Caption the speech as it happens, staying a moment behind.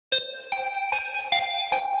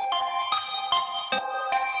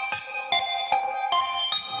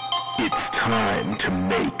It's time to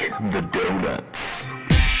make the donuts.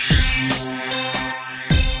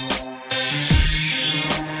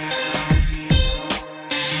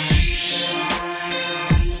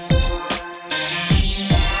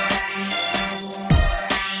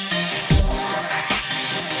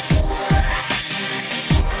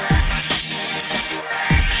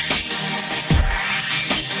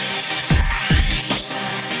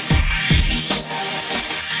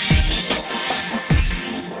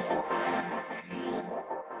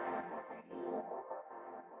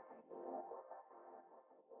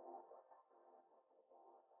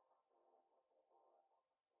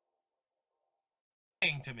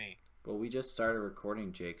 To me. But we just started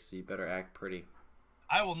recording, Jake, so you better act pretty.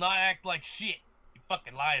 I will not act like shit, you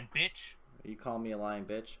fucking lying bitch. You call me a lying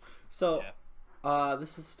bitch? So, this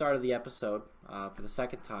is the start of the episode. For the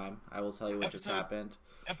second time, I will tell you what just happened.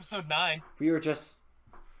 Episode 9. We were just...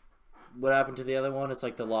 What happened to the other one? It's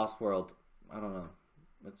like the Lost World. I don't know.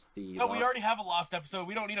 It's the No, we already have a lost episode.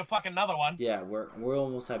 We don't need a fucking another one. Yeah, we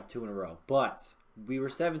almost have 2 in a row. But, we were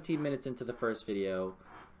 17 minutes into the first video.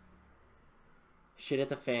 Shit at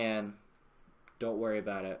the fan. Don't worry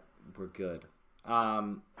about it. We're good.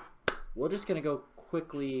 We're just gonna go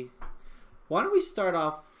quickly. Why don't we start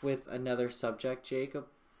off with another subject, Jacob,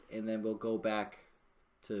 and then we'll go back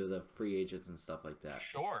to the free agents and stuff like that.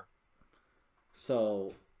 Sure.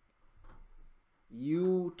 So,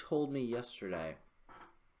 you told me yesterday,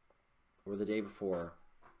 or the day before,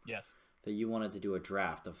 yes, that you wanted to do a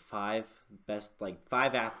draft of 5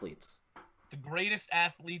 athletes. The greatest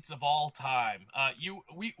athletes of all time.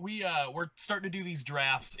 We're starting to do these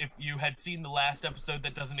drafts. If you had seen the last episode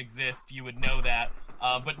that doesn't exist, you would know that.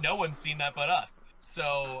 But no one's seen that but us.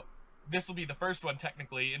 So this will be the first one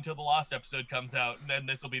technically until the lost episode comes out, and then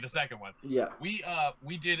this will be the second one. Yeah. We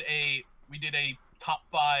did a top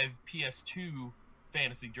 5 PS2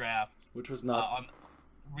 fantasy draft, which was nuts.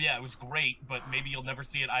 Yeah, it was great, but maybe you'll never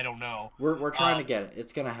see it. I don't know. We're trying to get it.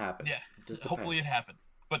 It's gonna happen. Yeah. Just hopefully it happens.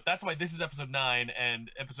 But that's why this is episode 9, and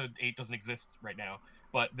episode 8 doesn't exist right now.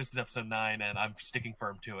 But this is episode 9, and I'm sticking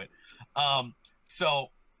firm to it.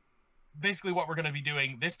 So basically what we're going to be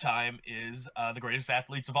doing this time is the greatest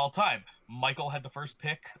athletes of all time. Michael had the first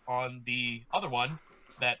pick on the other one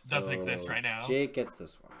that doesn't exist right now. Jake gets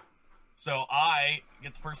this one. So I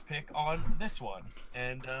get the first pick on this one.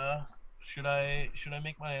 And should I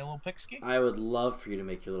make my little pick ski? I would love for you to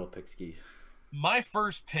make your little pick skis. My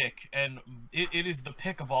first pick, and it is the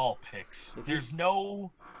pick of all picks. There's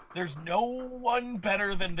no one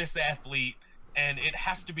better than this athlete, and it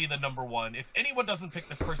has to be the number 1. If anyone doesn't pick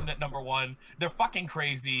this person at number 1, they're fucking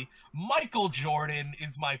crazy. Michael Jordan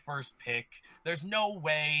is my first pick. There's no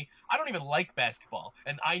way. I don't even like basketball,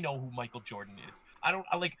 and I know who Michael Jordan is.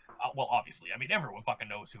 Well, obviously, I mean, everyone fucking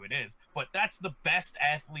knows who it is, but that's the best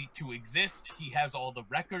athlete to exist. He has all the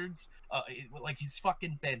records. He's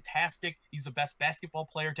fucking fantastic. He's the best basketball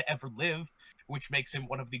player to ever live, which makes him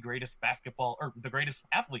one of the greatest the greatest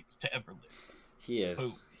athletes to ever live. He is.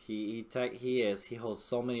 Ooh. He is. He holds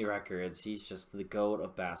so many records. He's just the GOAT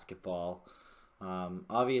of basketball.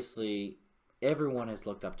 Obviously, everyone has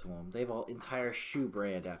looked up to him. They have an entire shoe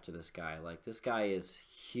brand after this guy. Like, this guy is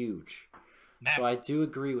huge. Massive. So I do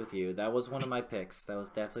agree with you. That was one of my picks. That was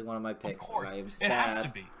definitely one of my picks. Of course. I am sad. It has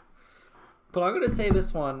to be. But I'm going to say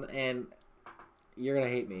this one, and you're going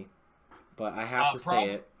to hate me. But I have to say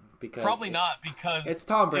it. Because probably not, because it's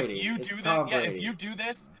Tom Brady. If you do that, if you do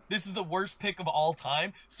this, this is the worst pick of all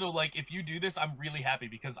time. So, like, if you do this, I'm really happy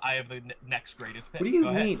because I have the next greatest pick. What do you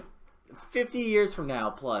mean? 50 years from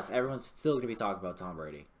now, plus, everyone's still going to be talking about Tom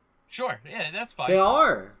Brady. Sure, yeah, that's fine. They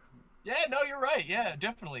are. Yeah, no, you're right. Yeah,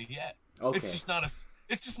 definitely. Yeah. Okay. It's just not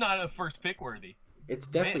a first pick worthy. It's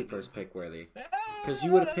definitely first pick worthy. Because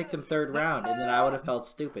you would have picked him 3rd round, and then I would have felt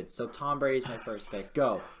stupid. So Tom Brady's my first pick.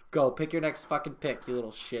 Go. Pick your next fucking pick, you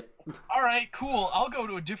little shit. All right, cool. I'll go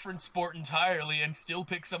to a different sport entirely and still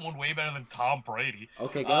pick someone way better than Tom Brady.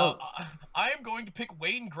 Okay, go. I am going to pick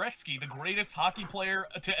Wayne Gretzky, the greatest hockey player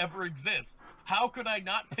to ever exist. How could I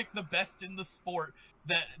not pick the best in the sport?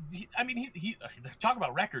 He talk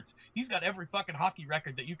about records. He's got every fucking hockey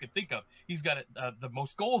record that you could think of. He's got the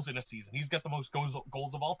most goals in a season. He's got the most goals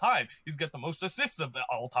of all time. He's got the most assists of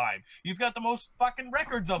all time. He's got the most fucking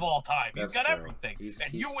records of all time. He's got everything.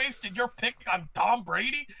 You wasted your pick on Tom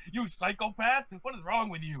Brady? You psychopath! What is wrong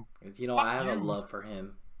with you? I have a love for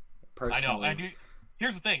him. Personally. I know.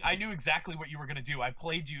 Here's the thing. I knew exactly what you were gonna do. I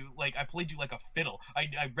played you like a fiddle.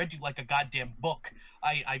 I read you like a goddamn book.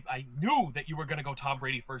 I knew that you were gonna go Tom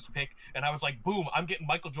Brady first pick, and I was like, boom, I'm getting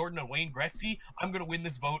Michael Jordan and Wayne Gretzky. I'm gonna win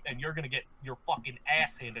this vote, and you're gonna get your fucking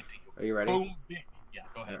ass handed to you. Are you ready? Boom. Yeah,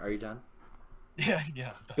 go ahead. Are you done?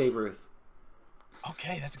 Yeah. Babe Ruth.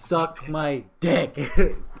 Okay, that's a great Suck pick. my dick.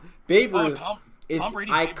 Babe Oh, Ruth is Tom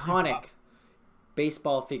Brady, Babe Ruth, iconic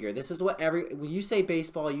baseball figure. This is what when you say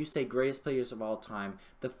baseball, you say greatest players of all time.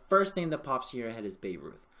 The first name that pops in your head is Babe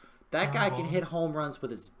Ruth. That guy can hit home runs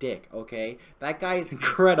with his dick, okay? That guy is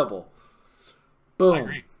incredible. Boom. I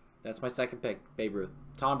agree. That's my second pick, Babe Ruth.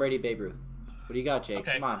 Tom Brady, Babe Ruth. What do you got, Jake?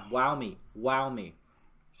 Okay. Come on, wow me. Wow me.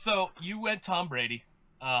 So you went Tom Brady.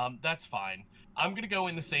 That's fine. I'm gonna go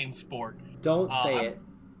in the same sport. Don't say it.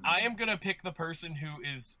 I am gonna pick the person who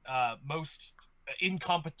is most in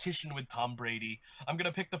competition with Tom Brady. I'm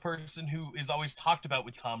gonna pick the person who is always talked about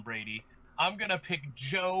with Tom Brady. I'm gonna pick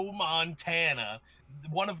Joe Montana,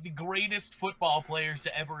 one of the greatest football players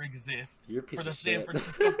to ever exist You're a piece for the of San shit.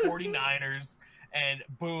 Francisco 49ers. And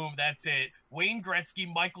boom, that's it. Wayne Gretzky,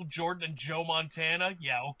 Michael Jordan, and Joe Montana.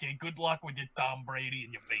 Yeah, okay. Good luck with your Tom Brady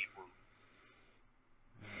and your Babe Ruth.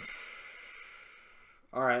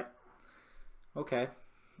 All right. Okay.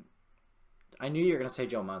 I knew you were gonna say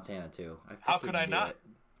Joe Montana too. How could I not?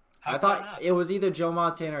 I thought it was either Joe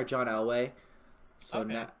Montana or John Elway. So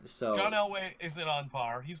Okay. so John Elway isn't on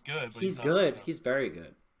par. He's good. But he's not- good. He's very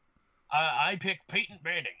good. I pick Peyton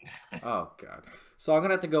Manning. Oh god. So I'm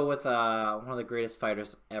gonna have to go with one of the greatest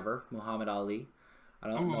fighters ever, Muhammad Ali. I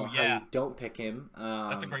don't know how yeah. you don't pick him.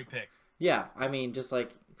 That's a great pick. Yeah, I mean, just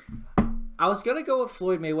like I was gonna go with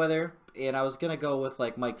Floyd Mayweather, and I was gonna go with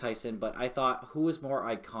like Mike Tyson, but I thought who was more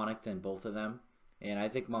iconic than both of them, and I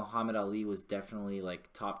think Muhammad Ali was definitely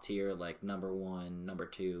like top tier, like number one, number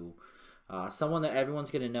two, someone that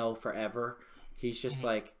everyone's gonna know forever. He's just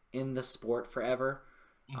like in the sport forever.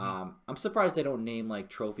 I'm surprised they don't name like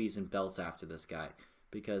trophies and belts after this guy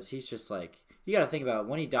because he's just like you got to think about it.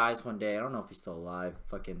 When he dies one day. I don't know if he's still alive.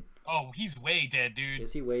 Fucking. Oh, he's way dead, dude.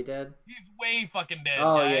 Is he way dead? He's way fucking dead.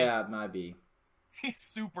 Oh guy. yeah, it might be. He's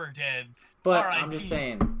super dead. But R.I.P. I'm just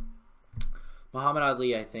saying, Muhammad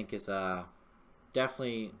Ali I think is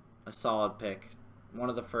definitely a solid pick. One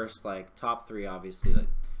of the first like top three, obviously, that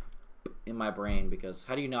in my brain because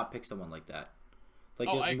how do you not pick someone like that? Like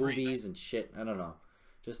Oh, just I agree. movies and shit. I don't know.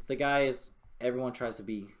 Just the guy is. Everyone tries to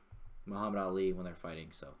be Muhammad Ali when they're fighting.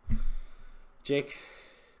 So, Jake,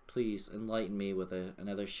 please enlighten me with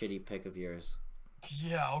another shitty pick of yours.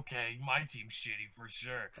 Yeah, okay. My team's shitty for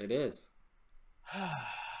sure. It is.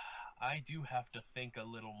 I do have to think a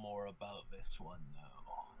little more about this one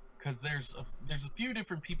though, because there's a few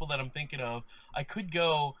different people that I'm thinking of. I could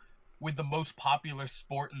go with the most popular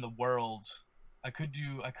sport in the world. I could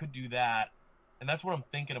do that, and that's what I'm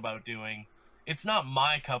thinking about doing. It's not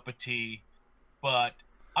my cup of tea, but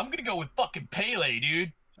I'm gonna go with fucking Pele,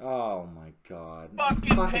 dude. Oh my god.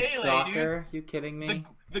 Fucking Pele, soccer? You kidding me?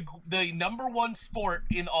 The number one sport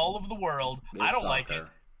in all of the world. Is I don't like it. soccer.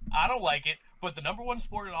 I don't like it. But the number one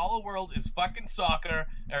sport in all the world is fucking soccer,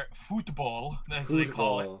 or football, as they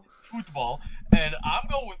call it. Football. And I'm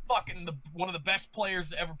going with fucking one of the best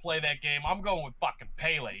players to ever play that game. I'm going with fucking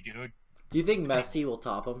Pele, dude. Do you think Messi will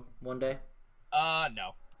top him one day? No.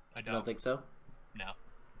 I I don't. don't think so. No.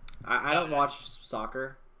 I don't watch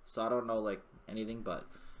soccer, so I don't know like anything, but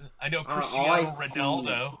I know all Cristiano I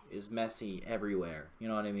Ronaldo. see is Messi everywhere. You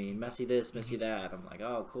know what I mean? Messi this, Messi that. I'm like,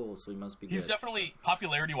 oh, cool. So he must be He's good. definitely,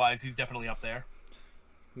 popularity-wise, he's definitely up there.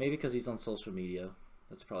 Maybe because he's on social media.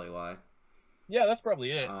 That's probably why. Yeah, that's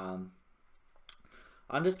probably it. I'm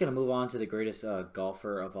just gonna move on to the greatest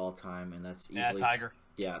golfer of all time, and that's Yeah, easily Tiger.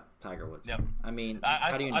 Tiger Woods. Yep. I mean,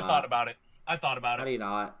 I how do you not? thought about it. How do you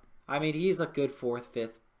not? I mean, he's a good fourth,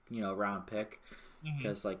 fifth, round pick. Mhm.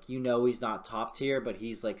 Because he's not top tier, but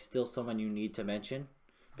he's like still someone you need to mention.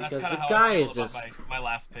 That's Because kinda the how guy I feel is about just my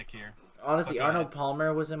last pick here. honestly, Go Arnold ahead.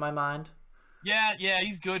 Palmer was in my mind. Yeah,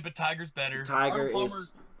 he's good, but Tiger's better. Tiger Arnold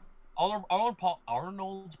is Palmer,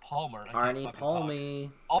 Arnold Palmer. I can't Arnie fucking talk.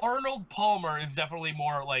 Palmy. Arnold Palmer is definitely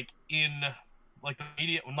more like in like the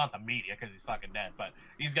media. Well, not the media because he's fucking dead, but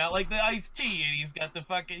he's got like the iced tea and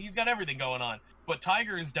he's got everything going on. But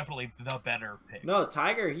Tiger is definitely the better pick. No,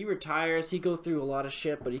 Tiger, he retires. He go through a lot of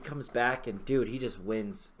shit, but he comes back and dude, he just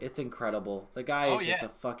wins. It's incredible. The guy is just yeah. a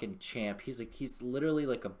fucking champ. He's literally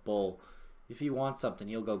like a bull. If he wants something,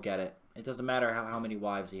 he'll go get it. It doesn't matter how many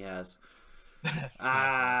wives he has.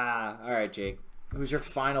 All right, Jake. Who's your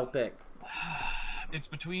final pick? It's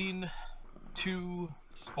between two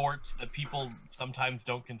sports that people sometimes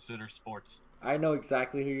don't consider sports. I know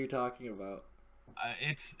exactly who you're talking about.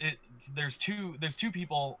 There's two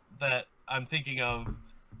people that I'm thinking of.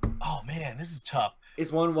 Oh man, this is tough.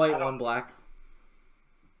 Is one white, one black?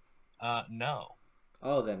 No.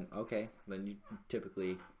 Oh, then okay. Then you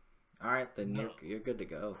typically. All right, then No. you're good to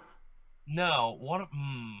go. No,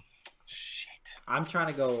 shit. I'm trying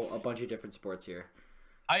to go a bunch of different sports here.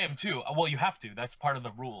 I am too. Well, you have to. That's part of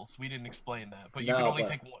the rules. We didn't explain that, but you No, can only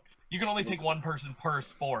but- take one. You can only take one person per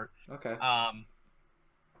sport. Okay.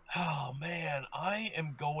 Oh man, I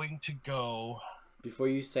am going to go. Before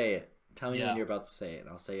you say it, tell me Yeah. when you're about to say it, and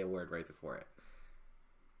I'll say a word right before it.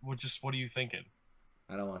 What are you thinking?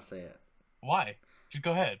 I don't want to say it. Why? Just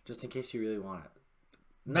go ahead. Just in case you really want it.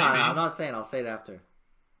 No, Maybe. I'm not saying. I'll say it after.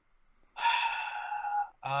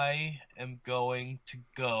 I am going to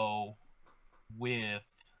go with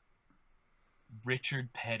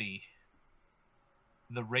Richard Petty,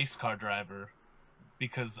 the race car driver,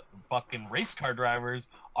 because fucking race car drivers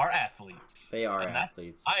are athletes. They are And that-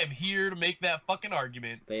 athletes. I am here to make that fucking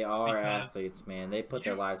argument. They are because athletes, man. They put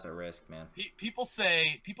their you- lives at risk, man. People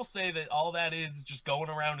say that all that is just going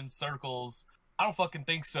around in circles. I don't fucking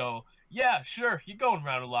think so. Yeah, sure, you're going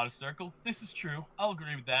around a lot of circles. This is true. I'll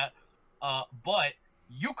agree with that. But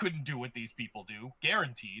you couldn't do what these people do,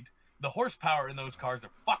 guaranteed. The horsepower in those cars are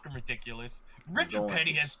fucking ridiculous. Richard Going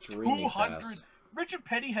Petty has extremely 200. fast. Richard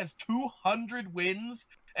Petty has 200 wins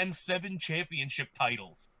and 7 championship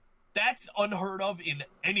titles. That's unheard of in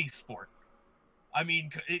any sport. I mean,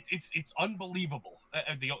 it's unbelievable.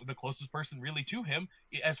 The closest person really to him,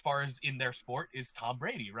 as far as in their sport, is Tom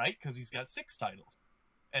Brady, right? Because he's got 6 titles,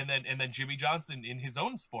 and then Jimmy Johnson in his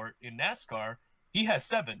own sport in NASCAR, he has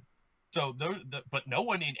 7. So but no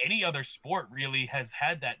one in any other sport really has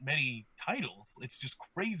had that many titles. It's just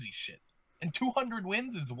crazy shit. And 200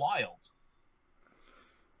 wins is wild.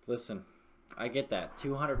 Listen, I get that.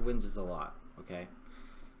 200 wins is a lot, okay?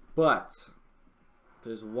 But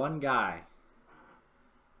there's one guy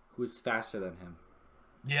who's faster than him.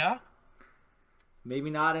 Yeah. Maybe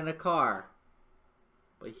not in a car,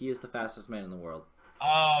 but he is the fastest man in the world.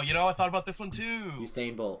 Oh, I thought about this one too.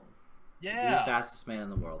 Usain Bolt. He's the Yeah. fastest man in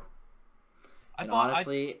the world. I And thought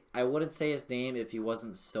honestly, I wouldn't say his name if he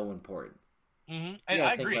wasn't so important. And You I gotta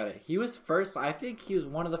think agree. about it. He was first. I think he was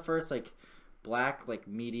one of the first black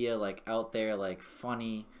media out there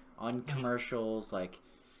funny on commercials.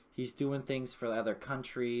 He's doing things for other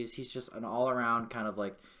countries. He's just an all around kind of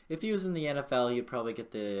if he was in the NFL, he'd probably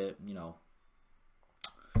get the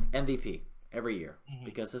MVP every year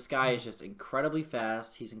because this guy is just incredibly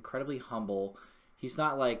fast. He's incredibly humble. He's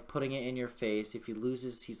not putting it in your face. If he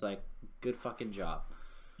loses, he's good fucking job.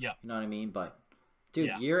 Yeah. You know what I mean? But dude,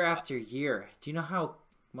 Yeah. year after year, do you know how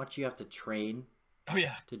much you have to train Oh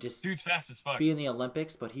yeah. to just Dude's fast as fuck. be in the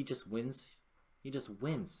Olympics? But he just wins. He just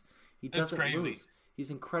wins. He It's doesn't crazy. lose.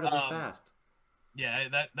 He's incredibly fast.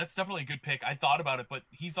 Yeah, that's definitely a good pick. I thought about it, but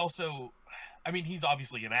he's also, I mean, he's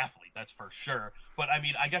obviously an athlete, that's for sure. But I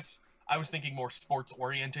mean, I guess I was thinking more sports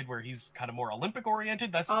oriented, where he's kind of more Olympic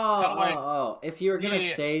oriented. That's kind of why. If you were gonna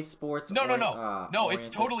Yeah. say sports, No, it's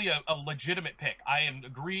oriented- totally a legitimate pick. I am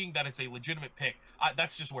agreeing that it's a legitimate pick.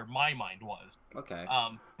 That's just where my mind was. Okay.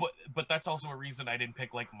 But that's also a reason I didn't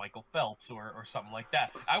pick Michael Phelps or something like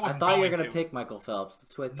that. I I wasn't thought you were going gonna to. pick Michael Phelps.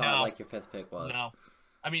 That's who I thought No. your 5th pick was. No,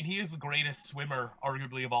 I mean he is the greatest swimmer,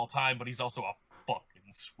 arguably of all time, but he's also a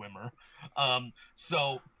fucking swimmer.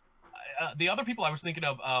 So the other people I was thinking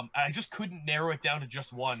of, I just couldn't narrow it down to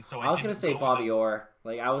just one. So I was gonna didn't say go with Bobby a- Orr.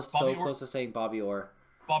 I was Bobby so Orr- close to saying Bobby Orr.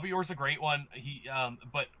 Bobby Orr's a great one. He,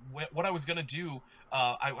 but what I was gonna do,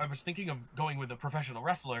 I was thinking of going with a professional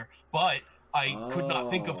wrestler, but I could not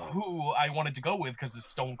think of Oh. who I wanted to go with because there's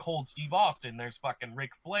Stone Cold Steve Austin, there's fucking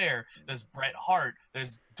Ric Flair, there's Bret Hart,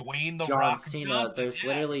 there's Dwayne the John Rock Cena. Johnson. There's Yeah,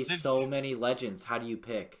 literally there's- so many legends. How do you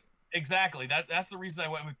pick? Exactly. That's the reason I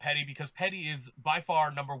went with Petty, because Petty is by far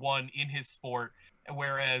number one in his sport,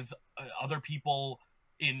 whereas other people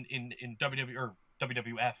in WWE or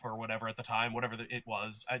WWF or whatever at the time, whatever it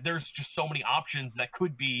was, there's just so many options that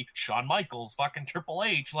could be Shawn Michaels, fucking Triple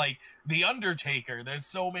H, The Undertaker. There's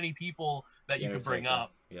so many people that The you could bring Undertaker.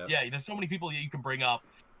 up. Yep. Yeah, there's so many people that you can bring up.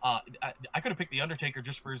 I could have picked The Undertaker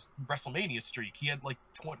just for his WrestleMania streak. He had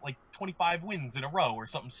 25 wins in a row or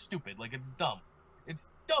something stupid. It's dumb. It's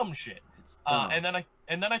dumb shit. It's dumb. And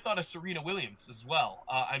then I thought of Serena Williams as well.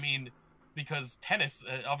 I mean, because tennis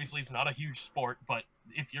obviously is not a huge sport, but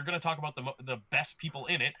if you're gonna talk about the best people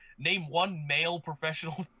in it, name one male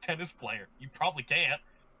professional tennis player. You probably can't,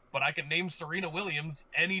 but I can name Serena Williams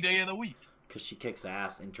any day of the week. Because she kicks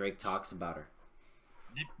ass and Drake talks about her.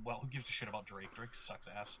 Well, who gives a shit about Drake? Drake sucks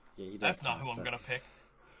ass. Yeah, he does. That's not kinda who I'm suck. gonna pick.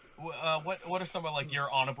 What are some of your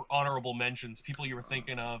honorable mentions? People you were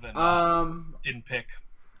thinking of and didn't pick.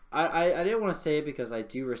 I didn't want to say it because I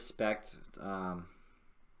do respect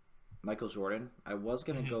Michael Jordan. I was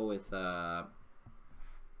gonna go with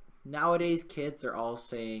nowadays kids are all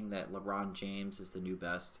saying that LeBron James is the new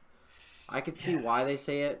best. I could see why they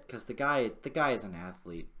say it because the guy is an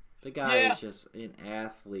athlete. The guy Yeah. is just an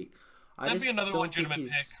athlete. That'd be another don't think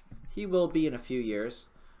legitimate pick. he will be in a few years.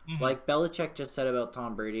 Mhm. Like Belichick just said about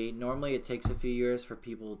Tom Brady, normally it takes a few years for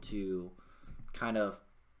people to kind of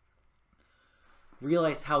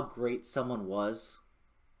realize how great someone was.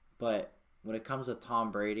 But when it comes to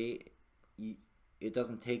Tom Brady, it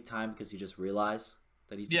doesn't take time because you just realize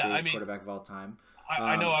that he's the greatest quarterback of all time.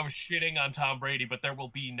 I know I was shitting on Tom Brady, but there will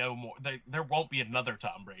be no more. There won't be another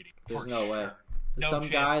Tom Brady. There's no way. Sure. There's some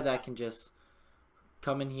guy that can just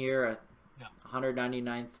come in here at No.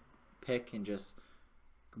 199th pick and just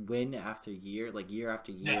win after year, like year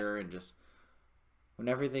after year, and just when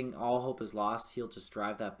everything, all hope is lost, he'll just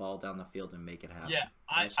drive that ball down the field and make it happen. Yeah,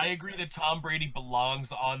 I agree that Tom Brady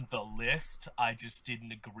belongs on the list. I just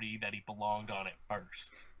didn't agree that he belonged on it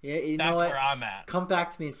first. Yeah, you That's know what? where I'm at. Come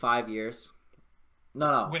back to me in 5 years.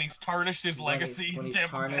 No. When he's tarnished his legacy when in he's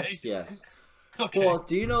Tampa tarnished, Bay. yes. Okay. Well,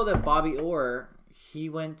 do you know that Bobby Orr, he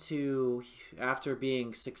went to, after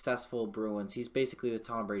being successful Bruins, he's basically the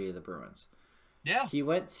Tom Brady of the Bruins. Yeah. He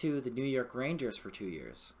went to the New York Rangers for 2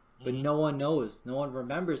 years. But no one knows. No one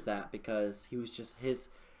remembers that because he was just his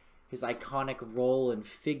iconic role and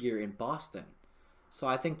figure in Boston. So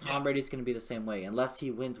I think Tom Brady's going to be the same way unless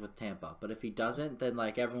he wins with Tampa. But if he doesn't, then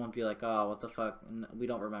like everyone will be like, "Oh, what the fuck? We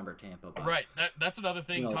don't remember Tampa." But, Right. That's another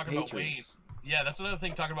thing talking about Wayne. Patriots. Yeah, that's another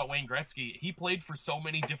thing talking about Wayne Gretzky. He played for so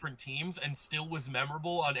many different teams and still was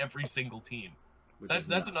memorable on every single team. That's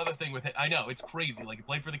another thing with it. I know, it's crazy. Like, he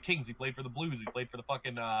played for the Kings, he played for the Blues, he played for the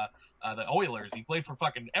fucking the Oilers, he played for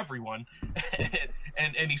fucking everyone,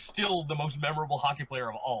 and he's still the most memorable hockey player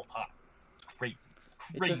of all time. It's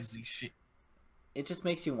crazy shit. It just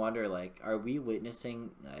makes you wonder, like, are we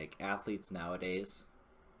witnessing like athletes nowadays?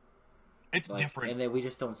 It's different, and then we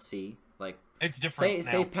just don't see like it's different.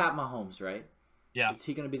 Say Pat Mahomes, right? Yeah. Is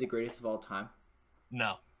he going to be the greatest of all time?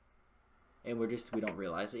 No. And we don't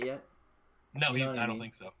realize it yet. No, I don't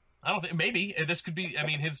think so. I don't think maybe this could be. I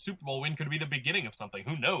mean, his Super Bowl win could be the beginning of something.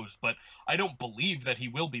 Who knows? But I don't believe that he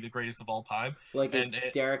will be the greatest of all time. Like, is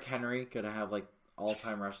Derrick Henry gonna have like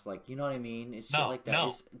all-time rush? Like, you know what I mean? It's shit like that. No.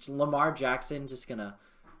 Is Lamar Jackson just gonna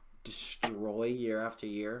destroy year after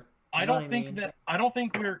year? I don't think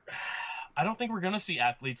we're gonna see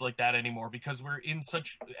athletes like that anymore because we're in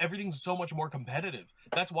everything's so much more competitive.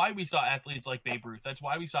 That's why we saw athletes like Babe Ruth. That's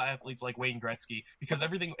why we saw athletes like Wayne Gretzky, because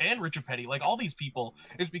everything, and Richard Petty, like all these people,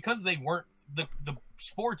 is because they weren't the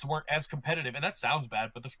sports weren't as competitive. And that sounds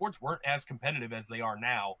bad, but the sports weren't as competitive as they are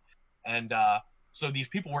now. And so these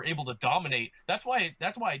people were able to dominate. That's why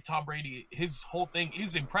Tom Brady, his whole thing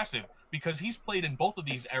is impressive because he's played in both of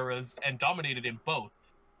these eras and dominated in both.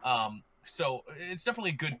 So it's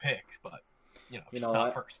definitely a good pick, but just not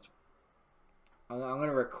what? first. I'm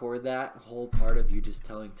gonna record that whole part of you just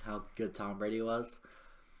telling how good Tom Brady was.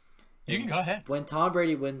 You can go ahead. When Tom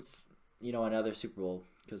Brady wins, another Super Bowl,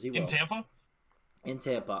 because he will. In Tampa? In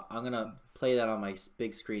Tampa, I'm gonna play that on my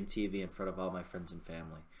big screen TV in front of all my friends and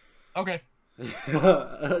family. Okay.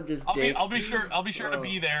 Jake. I'll be sure to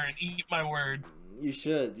be there and eat my words. You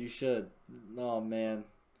should. Oh man,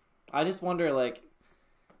 I just wonder, like,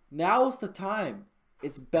 now's the time.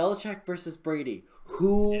 It's Belichick versus Brady.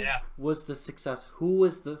 Who was the success? Who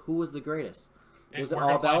was the greatest? Was it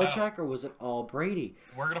all Belichick or was it all Brady?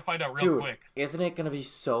 We're gonna find out real quick. Isn't it gonna be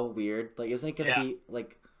so weird? Like, isn't it gonna be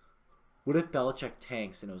like, what if Belichick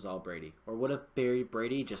tanks and it was all Brady, or what if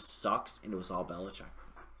Brady just sucks and it was all Belichick?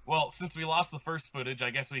 Well, since we lost the first footage, I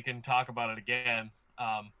guess we can talk about it again.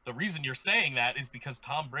 The reason you're saying that is because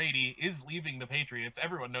Tom Brady is leaving the Patriots.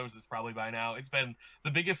 Everyone knows this probably by now. It's been the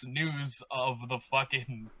biggest news of the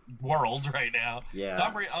fucking world right now. Yeah.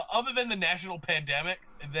 Tom Brady, other than the national pandemic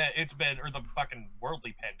that it's been, or the fucking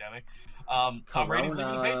worldly pandemic, Tom Brady's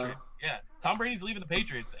leaving the Patriots. Yeah, Tom Brady's leaving the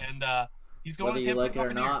Patriots, and he's going Whether to Tampa you like it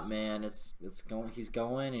or Buccaneers. not, man, it's going. He's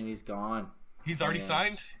going and he's gone. He's already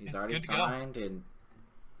signed. He's already signed, and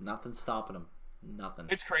nothing's stopping him. Nothing.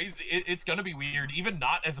 It's crazy. It's going to be weird. Even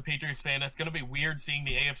not as a Patriots fan, it's going to be weird seeing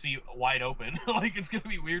the AFC wide open. Like, it's going to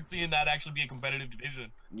be weird seeing that actually be a competitive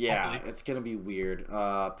division. Yeah, hopefully. it's going to be weird.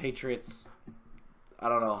 Patriots, I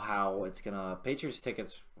don't know how it's going to... Patriots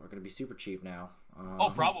tickets are going to be super cheap now.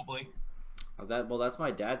 Probably. That's my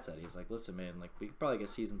dad said. He's like, listen, man, like, we could probably get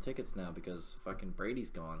season tickets now because fucking Brady's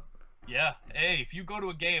gone. Yeah. Hey, if you go to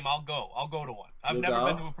a game, I'll go. I'll go to one. I've never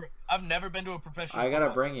been to a professional. I gotta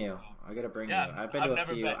bring you. I've been to a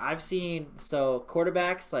few. I've seen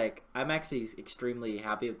quarterbacks. Like, I'm actually extremely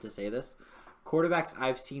happy to say this. Quarterbacks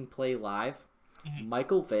I've seen play live: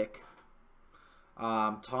 Michael Vick,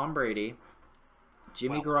 Tom Brady,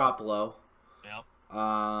 Jimmy Garoppolo. Yep.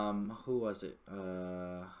 Who was it?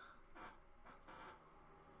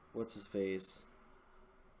 What's his face?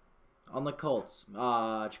 on the Colts.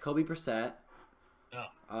 Jacoby Brissett.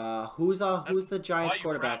 Oh. Who's the Giants Why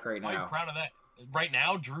quarterback right Why are you now? proud of that? Right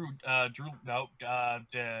now,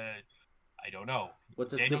 I don't know.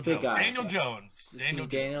 What's the Daniel big Jones. guy? Daniel Jones.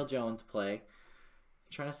 Daniel Jones play. I'm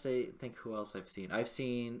trying to think who else I've seen. I've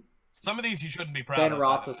seen Some of these you shouldn't be proud Ben of.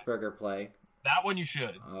 Roethlisberger play. That one you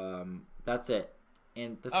should. That's it.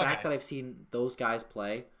 And the fact that I've seen those guys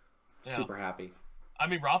play, super happy. I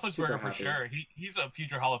mean, Roethlisberger for happy. sure. He's a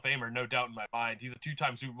future Hall of Famer, no doubt in my mind. He's a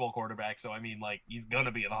 2-time Super Bowl quarterback, so I mean, like, he's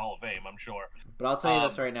gonna be in the Hall of Fame, I'm sure. But I'll tell you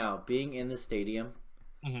this right now: being in the stadium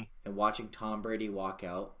Mhm. and watching Tom Brady walk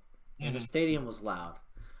out, and the Mhm. stadium was loud.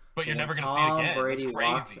 But you're And never when gonna see it again. Tom Brady It's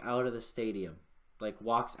walks crazy. out of the stadium,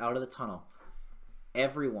 walks out of the tunnel.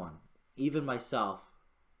 Everyone, even myself,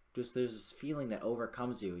 just there's this feeling that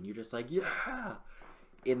overcomes you, and you're just like, yeah.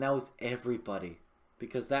 And that was everybody,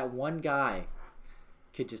 because that one guy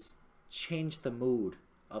could just change the mood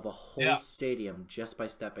of a whole stadium just by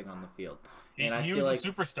stepping on the field. And I He feel was like a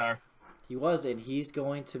superstar. he was, and he's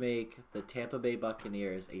going to make the Tampa Bay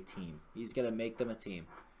Buccaneers a team. He's going to make them a team.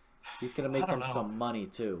 He's going to make them some money,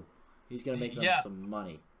 too. He's going to make them some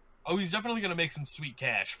money. Oh, he's definitely gonna make some sweet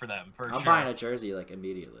cash for them, for sure. I'm buying a jersey,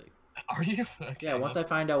 immediately. Are you? Okay, Yeah, once I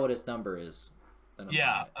find out what his number is, then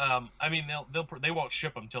I'm buying it. I mean, they won't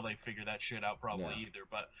ship them till they figure that shit out, probably either.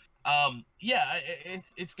 But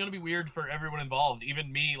it's gonna be weird for everyone involved.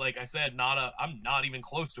 Even me, like I said, I'm not even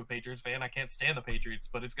close to a Patriots fan. I can't stand the Patriots,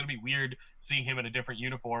 but it's gonna be weird seeing him in a different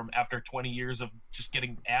uniform after 20 years of just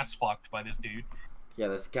getting ass fucked by this dude. Yeah,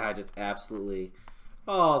 this guy just absolutely.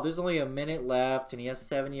 Oh, there's only a minute left, and he has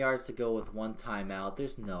 7 yards to go with one timeout.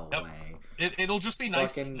 There's no way. It'll just be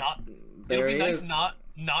nice there he is.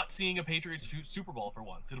 not seeing a Patriots Super Bowl for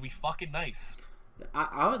once. It'll be fucking nice.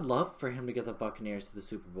 I would love for him to get the Buccaneers to the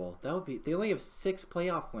Super Bowl. That would be. They only have 6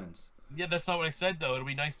 playoff wins. Yeah, that's not what I said though. It'll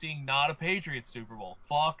be nice seeing not a Patriots Super Bowl.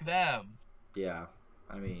 Fuck them. Yeah,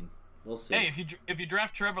 I mean, we'll see. Hey, if you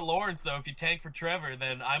draft Trevor Lawrence though, if you tank for Trevor,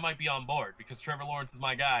 then I might be on board because Trevor Lawrence is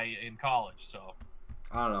my guy in college. So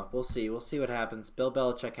I don't know. We'll see. We'll see what happens. Bill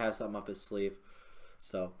Belichick has something up his sleeve.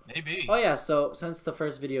 So maybe. Oh yeah. So since the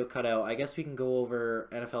first video cut out, I guess we can go over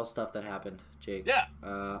NFL stuff that happened, Jake. Yeah.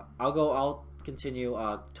 I'll continue.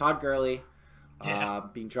 Todd Gurley,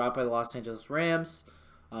 being dropped by the Los Angeles Rams.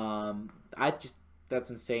 That's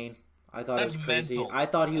insane. I thought it was crazy. Mental. I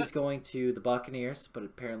thought he was going to the Buccaneers, but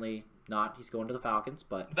apparently not. He's going to the Falcons.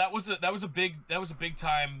 But that was a big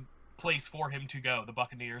time place for him to go, the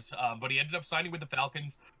Buccaneers. But he ended up signing with the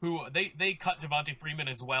Falcons, who they cut Devontae Freeman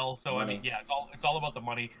as well. So money. I mean, yeah, it's all about the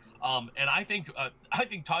money. And I think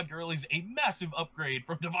Todd Gurley's a massive upgrade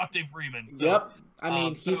from Devontae Freeman. So, yep. I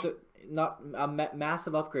mean, he's a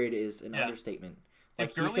massive upgrade is an understatement.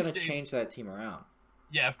 Like, he's going to change that team around.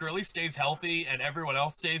 Yeah, if Gurley stays healthy and everyone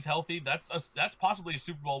else stays healthy, that's possibly a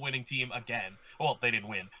Super Bowl winning team again. Well, they didn't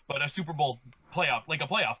win, but a Super Bowl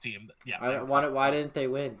playoff team. Yeah. Why didn't they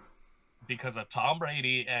win? Because of Tom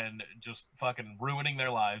Brady and just fucking ruining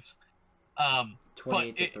their lives.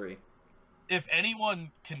 28-3. If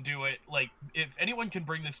anyone can do it, if anyone can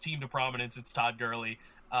bring this team to prominence, it's Todd Gurley.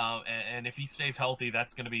 And if he stays healthy,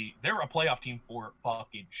 they're a playoff team for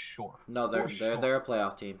fucking sure. No, they're a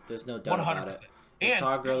playoff team. There's no doubt 100%. About it. If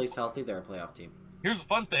Todd Gurley's healthy, they're a playoff team. Here's the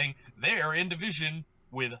fun thing: they are in division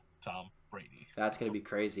with Tom Brady. That's gonna be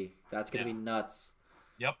crazy. That's gonna be nuts.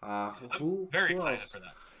 Yep. Who very excited else? for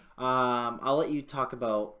that. I'll let you talk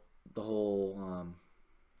about the whole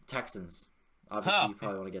Texans. Obviously, you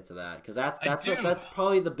probably want to get to that because that's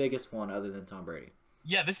probably the biggest one other than Tom Brady.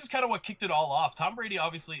 Yeah, this is kind of what kicked it all off. Tom Brady,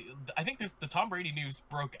 obviously, I think the Tom Brady news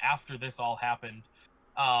broke after this all happened.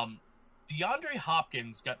 DeAndre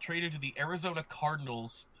Hopkins got traded to the Arizona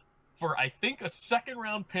Cardinals for, I think, a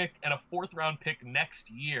 2nd-round pick and a 4th-round pick next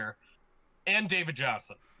year, and David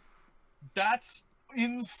Johnson. That's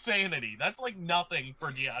insanity. That's like nothing for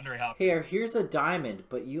DeAndre Hopkins. Here's a diamond,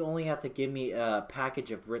 but you only have to give me a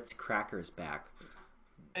package of Ritz crackers back.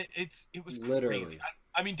 It was literally crazy.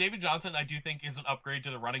 I mean, David Johnson, I do think, is an upgrade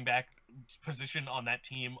to the running back position on that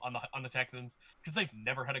team on the Texans, because they've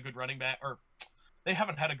never had a good running back, or they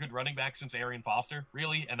haven't had a good running back since Arian Foster,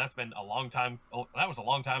 really, and that's been a long time. Oh, that was a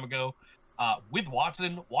long time ago. With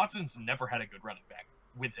Watson's never had a good running back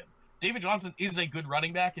with him. David Johnson is a good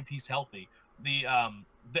running back if he's healthy. The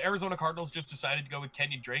Arizona Cardinals just decided to go with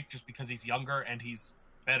Kenyon Drake just because he's younger and he's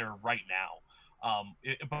better right now.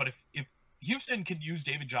 But if Houston can use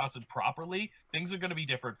David Johnson properly, things are going to be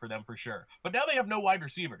different for them for sure. But now they have no wide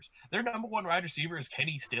receivers. Their number one wide receiver is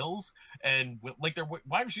Kenny Stills, and their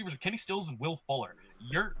wide receivers are Kenny Stills and Will Fuller.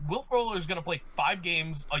 Will Fuller is going to play 5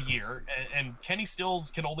 games a year, and Kenny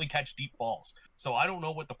Stills can only catch deep balls. So I don't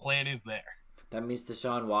know what the plan is there. That means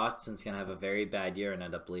Deshaun Watson's going to have a very bad year and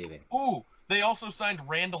end up leaving. Ooh, they also signed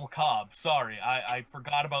Randall Cobb. Sorry, I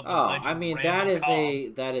forgot about the legend. I mean, Randall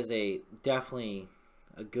Cobb. that is a definitely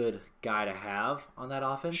a good guy to have on that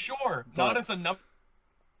offense. Sure, but not as a number.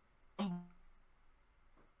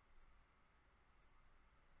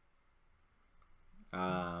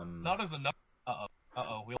 Not as a number.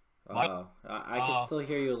 I can still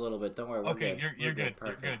hear you a little bit. Don't worry. We're okay, good. you're good.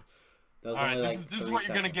 Perfect. You're good. That was All only right, like this is 3 what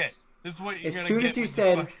you're gonna seconds. get. This is what you're As gonna soon get. as you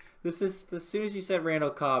said as soon as you said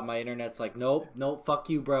Randall Cobb, my internet's like, nope, fuck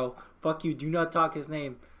you, bro, fuck you. Do not talk his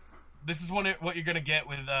name. This is what you're gonna get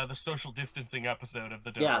with the social distancing episode of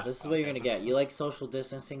the. Yeah, this is what you're gonna get. You like social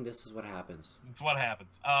distancing? This is what happens. It's what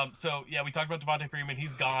happens. So yeah, we talked about Devontae Freeman.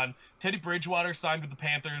 He's gone. Teddy Bridgewater signed with the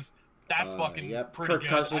Panthers. That's fucking pretty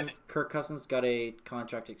good. Kirk Cousins got a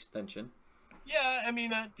contract extension. Yeah, I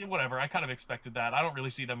mean, whatever. I kind of expected that. I don't really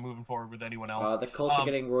see them moving forward with anyone else. The Colts are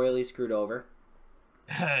getting royally screwed over.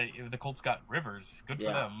 The Colts got Rivers. Good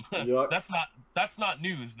for them. That's not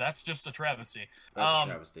news. That's just a travesty. That's a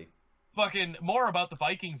travesty. Fucking more about the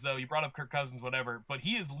Vikings though. You brought up Kirk Cousins, whatever, but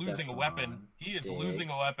he is losing a weapon. He is losing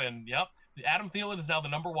a weapon. Yep. Adam Thielen is now the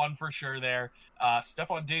number 1 for sure there.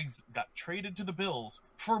 Stephon Diggs got traded to the Bills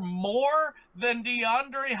for more than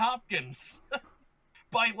DeAndre Hopkins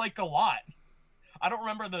by like a lot. I don't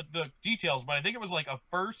remember the details, but I think it was like a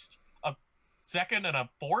first, a second, and a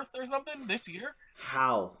fourth or something this year.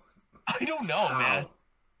 How? I don't know, man.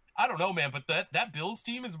 I don't know, man, but that Bills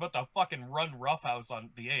team is about to fucking run roughhouse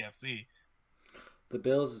on the AFC. The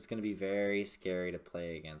Bills is going to be very scary to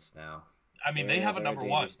play against now. I mean, they have a number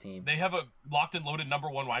 1. They have a locked and loaded number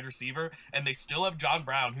 1 wide receiver, and they still have John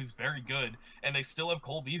Brown, who's very good, and they still have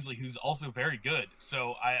Cole Beasley, who's also very good.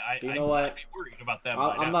 So I'd be worried about them.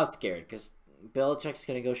 I'm not scared because Belichick's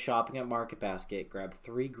going to go shopping at Market Basket, grab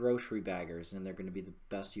 3 grocery baggers, and they're going to be the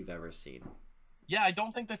best you've ever seen. Yeah, I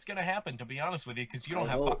don't think that's going to happen, to be honest with you, because you don't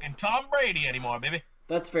have fucking Tom Brady anymore, baby.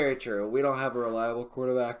 That's very true. We don't have a reliable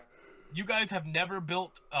quarterback. You guys have never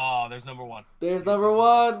built... Oh, there's number 1. There's number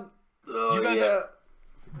 1. Oh, you guys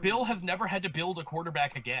Bill has never had to build a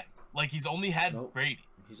quarterback again. Like, he's only had Brady.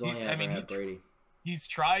 He's only had Brady. He's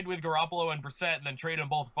tried with Garoppolo and Brissett and then traded them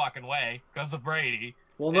both fucking way because of Brady.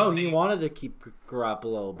 Well, no, he wanted to keep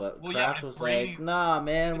Garoppolo, but Kraft was like, nah,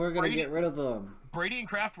 man, we're going to get rid of him. Brady and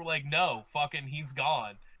Kraft were like, no, fucking he's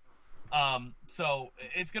gone. So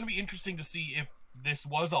it's going to be interesting to see if this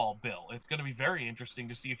was all Bill. It's going to be very interesting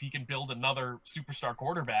to see if he can build another superstar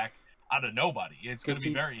quarterback out of nobody. It's going to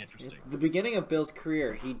be very interesting. At the beginning of Bill's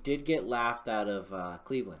career, he did get laughed out of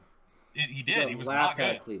Cleveland. He did. He was laughed not good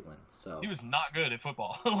out of Cleveland. So he was not good at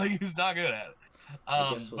football. Like, he was not good at it.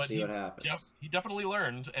 I guess we'll see what happens. He definitely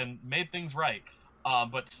learned and made things right.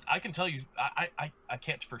 But I can tell you, I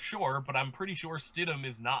can't for sure, but I'm pretty sure Stidham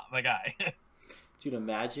is not the guy. Dude,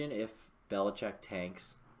 imagine if Belichick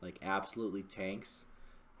tanks, like absolutely tanks,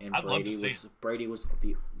 and Brady was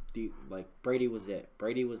Brady was it.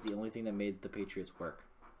 Brady was the only thing that made the Patriots work.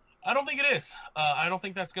 I don't think it is. I don't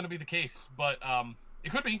think that's going to be the case, but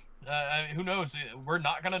it could be. Who knows? We're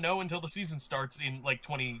not going to know until the season starts in like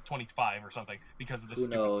 2025 or something because of this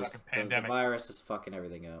stupid fucking pandemic. The virus is fucking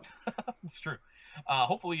everything up. It's true.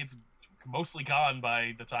 Hopefully it's mostly gone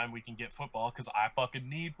by the time we can get football because I fucking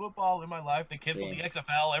need football in my life. They canceled the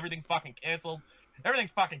XFL. Everything's fucking canceled.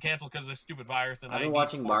 Everything's fucking canceled because of this stupid virus. And I've been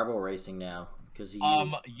watching marble racing now because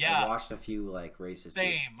I watched a few like races.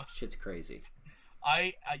 Same. Dude. Shit's crazy.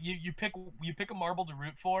 You pick a marble to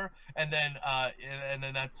root for, and then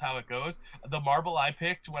that's how it goes. The marble I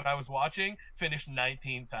picked when I was watching finished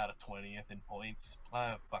 19th out of 20th in points.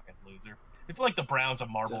 Fucking loser. It's like the Browns of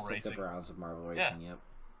marble racing. Like the Browns of marble racing. Yep.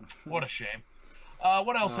 What a shame.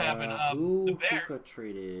 What else happened? Who got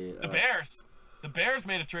traded? The Bears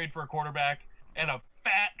made a trade for a quarterback and a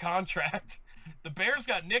fat contract. The Bears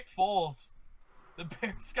got Nick Foles. The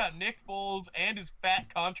Bears got Nick Foles and his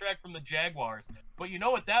fat contract from the Jaguars. But you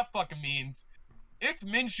know what that fucking means? It's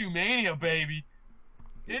Minshew Mania, baby.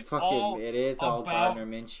 It is all Gardner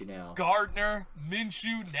Minshew now. Gardner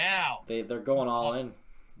Minshew now. They're going all in.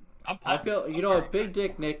 I feel, a big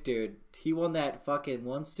dick Nick, dude. He won that fucking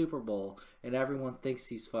one Super Bowl, and everyone thinks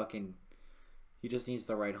he just needs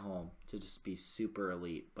the right home to just be super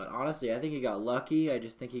elite. But honestly, I think he got lucky. I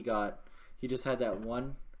just think he just had that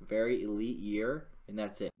one very elite year, and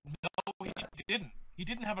that's it. No, he didn't. He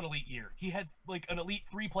didn't have an elite year. He had like an elite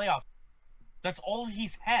 3 playoff. That's all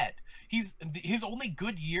he's had. His only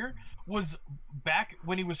good year was back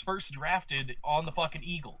when he was first drafted on the fucking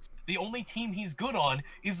Eagles. The only team he's good on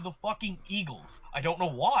is the fucking Eagles. I don't know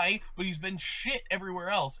why, but he's been shit everywhere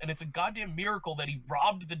else, and it's a goddamn miracle that he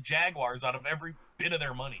robbed the Jaguars out of every bit of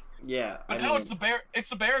their money. Yeah, but now it's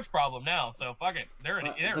the Bears' problem now. So fuck it. They're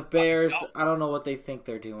the Bears. I don't know what they think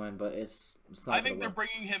they're doing, but it's not. I think they're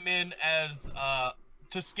bringing him in as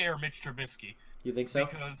to scare Mitch Trubisky. You think so?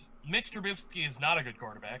 Because Mitch Trubisky is not a good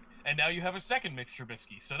quarterback, and now you have a second Mitch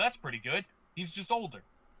Trubisky, so that's pretty good. He's just older.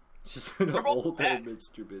 Just an older Mitch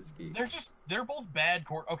Trubisky. They're both bad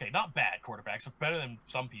not bad quarterbacks. They're better than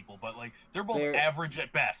some people, but like they're both average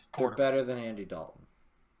at best. They're better than Andy Dalton.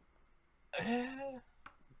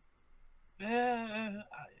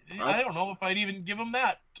 I don't know if I'd even give him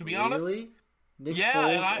that, to be honest. Really? Nick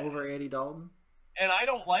Foles over Andy Dalton? And I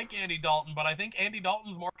don't like Andy Dalton, but I think Andy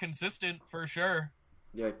Dalton's more consistent for sure.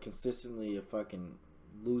 Yeah, consistently fucking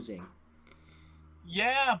losing.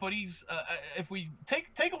 Yeah, but he's if we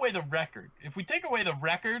take away the record, if we take away the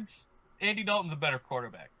records, Andy Dalton's a better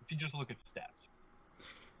quarterback. If you just look at stats.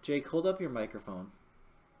 Jake, hold up your microphone.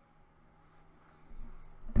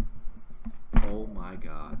 Oh my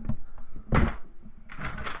god.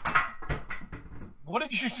 What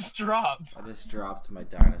did you just drop? I just dropped my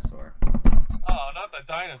dinosaur. Oh, not the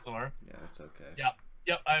dinosaur. Yeah, it's okay.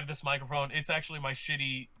 Yep, I have this microphone. It's actually my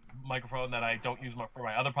shitty microphone that I don't use for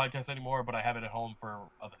my other podcast anymore, but I have it at home for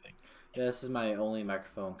other things. Yeah, this is my only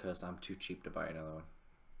microphone because I'm too cheap to buy another one.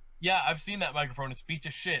 Yeah, I've seen that microphone. It's beat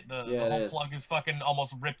to shit. The whole plug is fucking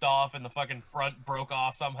almost ripped off, and the fucking front broke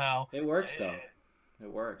off somehow. It works though.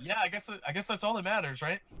 It works. Yeah, I guess that's all that matters,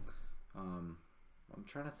 right? I'm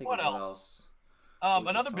trying to think what else.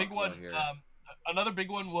 Another big one. Another big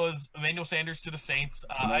one was Emmanuel Sanders to the Saints.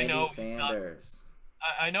 I know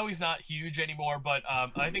he's not huge anymore, but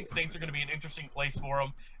I think Saints are going to be an interesting place for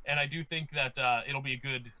him, and I do think that it'll be a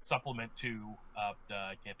good supplement to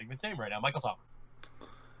I can't think of his name right now, Michael Thomas.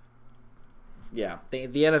 Yeah, the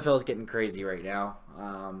NFL is getting crazy right now.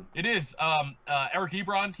 It is. Eric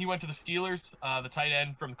Ebron, he went to the Steelers, the tight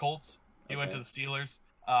end from the Colts. He went to the Steelers.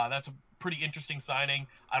 That's a pretty interesting signing.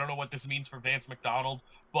 I don't know what this means for Vance McDonald,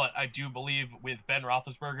 but I do believe with Ben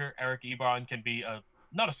Roethlisberger, Eric Ebron can be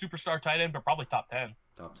not a superstar tight end, but probably top 10.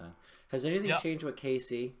 Top 10. Has anything changed with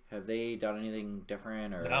KC? Have they done anything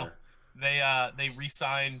different? Or no? They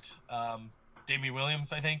re-signed Damian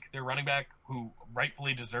Williams, I think, their running back, who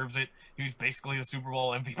rightfully deserves it. He was basically the Super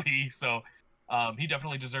Bowl MVP, so he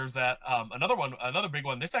definitely deserves that. Another big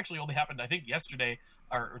one. This actually only happened, I think, yesterday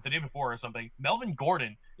or the day before or something. Melvin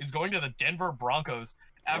Gordon is going to the Denver Broncos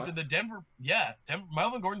after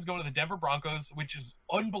Melvin Gordon's going to the Denver Broncos, which is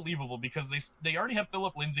unbelievable because they already have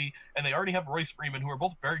Phillip Lindsay and they already have Royce Freeman, who are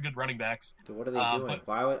both very good running backs. So what are they doing?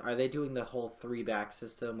 Why are they doing the whole 3-back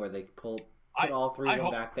system where they put all three of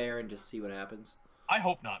them back there and just see what happens? I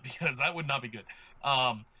hope not, because that would not be good.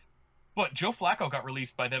 But Joe Flacco got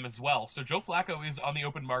released by them as well. So Joe Flacco is on the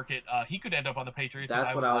open market. He could end up on the Patriots.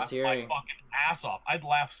 That's what I was hearing. My fucking ass off. I'd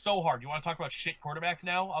laugh so hard. You want to talk about shit quarterbacks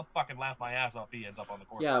now? I'll fucking laugh my ass off if he ends up on the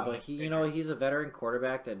court. Yeah, but he's a veteran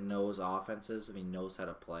quarterback that knows offenses and he knows how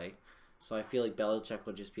to play. So I feel like Belichick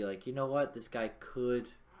will just be like, you know what, this guy could,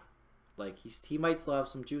 like, he might still have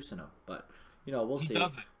some juice in him, but we'll see. He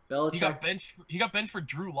doesn't. Belichick. He got benched for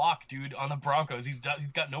Drew Lock, dude, on the Broncos. He's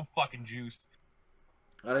got no fucking juice.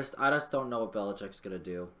 I just don't know what Belichick's gonna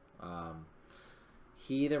do.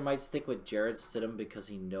 He either might stick with Jarrett Stidham because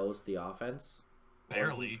he knows the offense.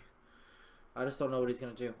 Barely. I just don't know what he's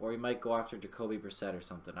gonna do, or he might go after Jacoby Brissett or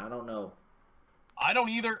something. I don't know. I don't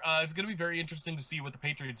either. It's gonna be very interesting to see what the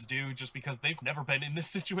Patriots do, just because they've never been in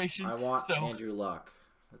this situation. I want Andrew Luck.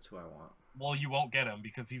 That's who I want. Well, you won't get him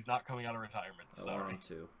because he's not coming out of retirement. Sorry. I want him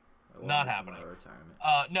to. Not happening.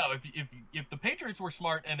 No, if the Patriots were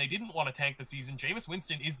smart and they didn't want to tank the season, Jameis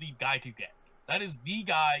Winston is the guy to get. That is the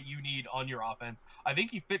guy you need on your offense. I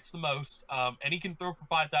think he fits the most, and he can throw for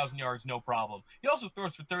 5,000 yards, no problem. He also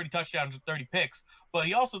throws for 30 touchdowns and 30 picks, but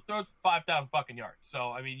he also throws for 5,000 fucking yards.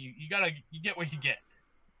 So I mean, you get what you get.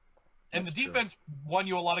 And the defense won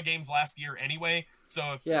you a lot of games last year anyway.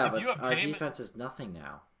 So if you have our defense is nothing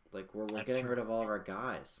now. Like we're getting rid of all of our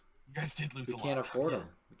guys. You guys did lose a lot. We can't afford them.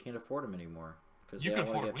 We can't afford them anymore. You can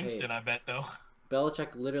afford Winston, I bet, though.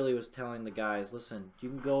 Belichick literally was telling the guys, listen, you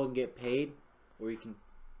can go and get paid, or you can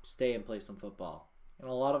stay and play some football. And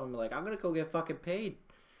a lot of them are like, I'm going to go get fucking paid.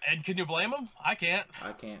 And can you blame him? I can't.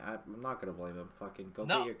 I can't. I'm not going to blame him. Fucking go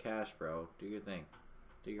get your cash, bro. Do your thing.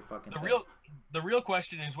 Do your fucking thing. The real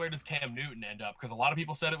question is, where does Cam Newton end up? Because a lot of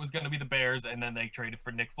people said it was going to be the Bears, and then they traded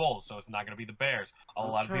for Nick Foles, so it's not going to be the Bears. A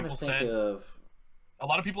lot of people said... A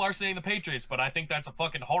lot of people are saying the Patriots, but I think that's a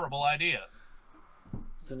fucking horrible idea.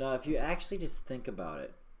 So now, if you actually just think about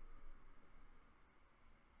it,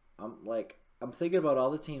 I'm thinking about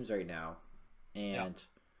all the teams right now, and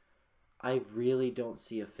I really don't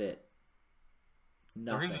see a fit.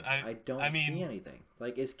 Nothing. I don't see anything.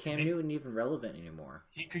 Like, is Cam Newton even relevant anymore?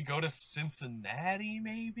 He could go to Cincinnati,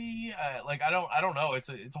 maybe. I don't know. It's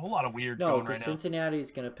a whole lot of weird. No, because right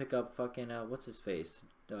Cincinnati's gonna pick up fucking what's his face.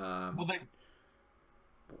 Well,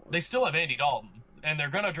 they still have Andy Dalton, and they're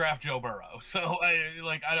gonna draft Joe Burrow. So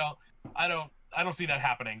I don't see that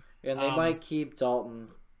happening. And they might keep Dalton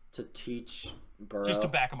to teach Burrow, just to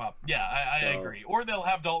back him up. Yeah, I agree. Or they'll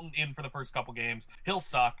have Dalton in for the first couple games. He'll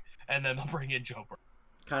suck, and then they'll bring in Joe Burrow.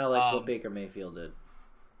 Kind of like what Baker Mayfield did.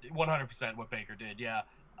 100% what Baker did. Yeah,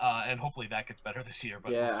 and hopefully that gets better this year.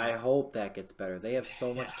 But yeah, I hope that gets better. They have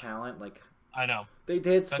so much talent. Like, I know they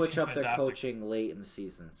did switch up their coaching late in the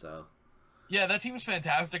season, so. Yeah, that team's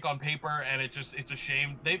fantastic on paper, and it's a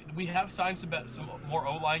shame. We have signed some more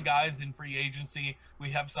O-line guys in free agency.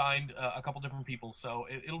 We have signed a couple different people, so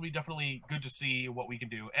it'll be definitely good to see what we can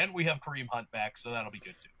do. And we have Kareem Hunt back, so that'll be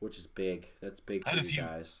good too. Which is big. That's big for you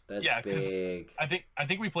guys. That's big. I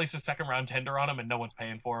think we placed a second round tender on him, and no one's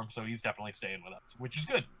paying for him, so he's definitely staying with us, which is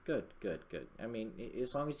good. Good. I mean,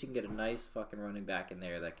 as long as you can get a nice fucking running back in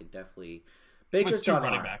there, that could definitely. Baker's with two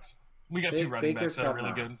running backs. We got two running backs that are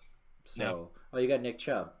really good. So, you got Nick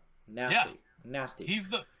Chubb. Nasty. He's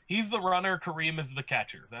the runner. Kareem is the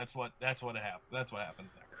catcher. That's what happens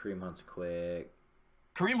there. Kareem Hunt's quick.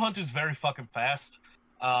 Kareem Hunt is very fucking fast,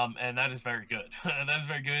 and that is very good. That is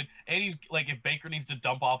very good. And he's like, if Baker needs to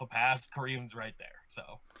dump off a pass, Kareem's right there. So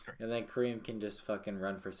it's great. And then Kareem can just fucking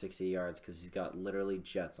run for 60 yards because he's got literally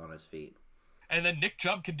jets on his feet. And then Nick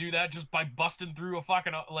Chubb can do that just by busting through a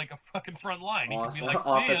fucking front line. He can be like,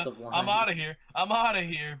 "See ya, I'm out of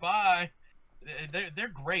here. Bye." They're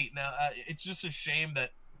great. Now it's just a shame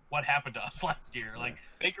that what happened to us last year. Like,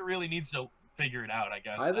 Baker really needs to figure it out, I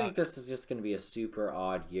guess. I think this is just going to be a super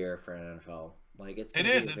odd year for an NFL. Like, it's going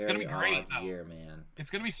to be a great year, man. It's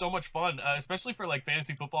going to be so much fun, especially for like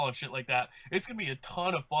fantasy football and shit like that. It's going to be a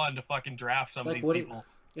ton of fun to fucking draft some of these people.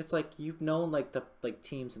 It's like, you've known like the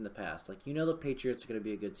teams in the past. Like, you know the Patriots are going to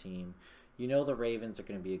be a good team. You know the Ravens are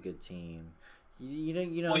going to be a good team. You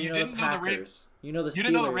know the Packers. You know the Steelers. You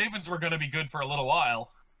didn't know the Ravens were going to be good for a little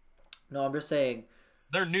while. No, I'm just saying.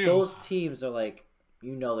 They're new. Those teams are like,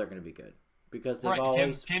 they're going to be good because they've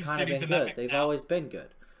always kind of been good. They've always been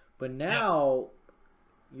good. But now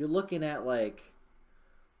you're looking at like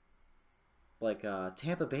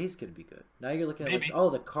Tampa Bay's going to be good. Now you're looking at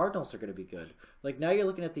the Cardinals are going to be good. Like, now you're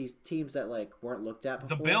looking at these teams that like weren't looked at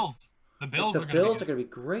before. The Bills are going to be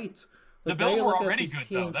great. Like, the Bills were already good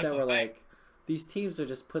though. That's that were like, these teams are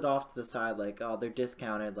just put off to the side, like, oh, they're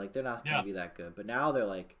discounted, like they're not going to be that good. But now they're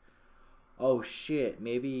like, oh shit,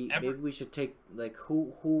 maybe we should take like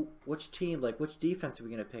which team, like which defense are we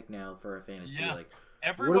going to pick now for a fantasy? Like,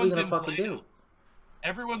 what are we going to fucking do?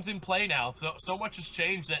 Everyone's in play now, so much has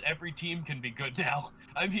changed that every team can be good now.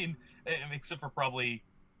 I mean, except for probably.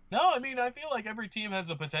 No, I mean, I feel like every team has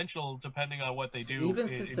a potential depending on what they do. Even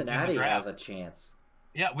Cincinnati has a chance.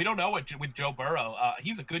 Yeah, we don't know with Joe Burrow.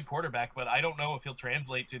 He's a good quarterback, but I don't know if he'll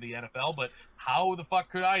translate to the NFL. But how the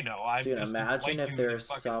fuck could I know? Dude, imagine if there's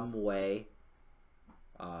some way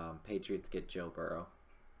Patriots get Joe Burrow.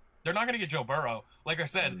 They're not going to get Joe Burrow. Like I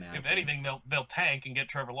said, if anything, they'll tank and get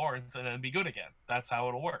Trevor Lawrence and then be good again. That's how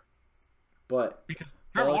it'll work. But because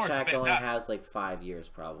Trevor Lawrence only has like 5 years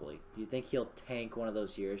probably. Do you think he'll tank one of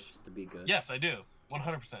those years just to be good? Yes, I do.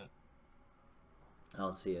 100%. I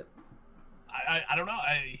don't see it. I don't know.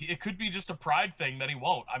 It could be just a pride thing that he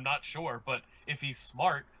won't. I'm not sure. But if he's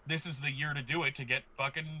smart, this is the year to do it to get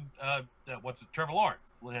fucking Trevor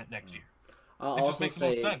Lawrence next year. I'll it just makes the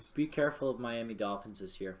most sense. Be careful of Miami Dolphins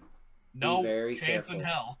this year. No chance in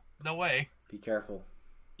hell. No way. Be careful.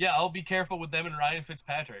 Yeah, I'll be careful with them and Ryan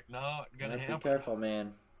Fitzpatrick. No, gonna happen. Be careful,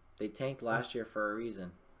 man. They tanked last year for a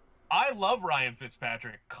reason. I love Ryan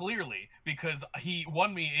Fitzpatrick, clearly, because he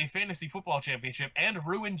won me a fantasy football championship and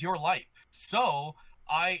ruined your life. So,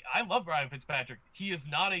 I love Ryan Fitzpatrick. He is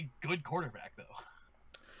not a good quarterback, though.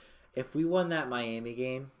 If we won that Miami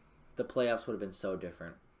game, the playoffs would have been so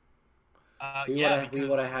different. We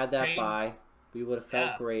would have had that bye. We would have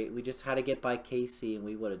felt great. We just had to get by KC, and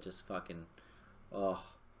we would have just fucking. Oh,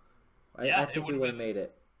 I think we would have made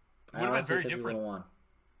it. It would have been very different.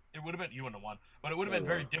 It would have been, you wouldn't have won, but it would have been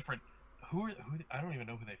very different. Who I don't even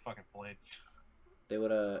know who they fucking played.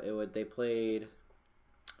 They played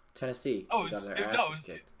Tennessee. Oh, but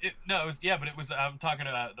it was. I'm talking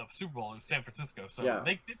about the Super Bowl. It was San Francisco. So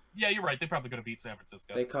you're right. They probably could have beat San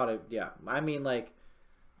Francisco. They caught it. Yeah, I mean, like,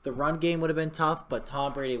 the run game would have been tough, but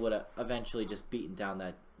Tom Brady would have eventually just beaten down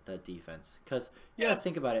that defense. Because you got to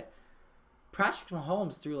think about it. Patrick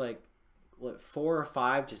Mahomes threw like, what, 4 or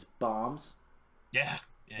 5 just bombs? Yeah.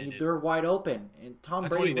 Yeah, and they're wide open, and Tom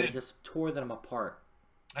That's Brady would have just tore them apart.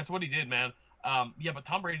 That's what he did, man. Yeah, but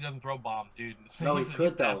Tom Brady doesn't throw bombs, dude. No, he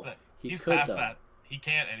could, though. He's past that. He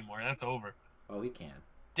can't anymore. That's over. Oh, he can.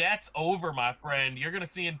 That's over, my friend. You're going to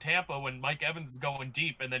see in Tampa when Mike Evans is going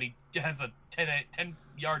deep, and then he has a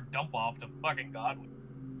 10-yard dump off to fucking Godwin.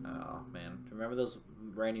 Oh, man. Remember those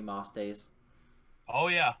Randy Moss days? Oh,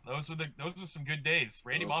 yeah. Those were some good days.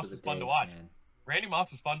 Randy Moss was fun to watch. Man. Randy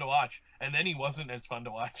Moss was fun to watch, and then he wasn't as fun to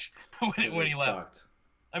watch when he left.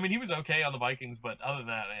 I mean, he was okay on the Vikings, but other than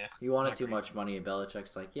that, he wanted too much money, and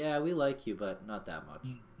Belichick's like, yeah, we like you, but not that much.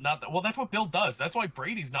 Well, that's what Bill does. That's why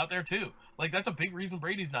Brady's not there too. Like, that's a big reason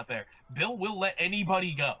Brady's not there. Bill will let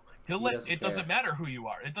anybody go. Doesn't matter who you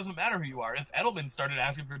are. It doesn't matter who you are. If Edelman started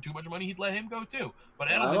asking for too much money, he'd let him go too. But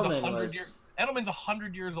Edelman's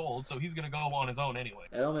 100 years old, so he's gonna go on his own anyway.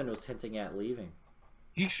 Edelman was hinting at leaving.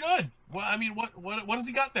 He should. Well, I mean, what has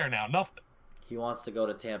he got there now? Nothing. He wants to go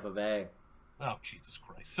to Tampa Bay. Oh, Jesus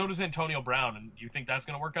Christ. So does Antonio Brown, and you think that's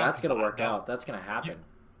going to work out? That's going to work out. That's going to happen.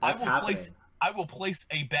 That's happening. I will place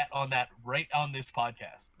a bet on that right on this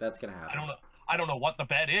podcast. That's going to happen. I don't know what the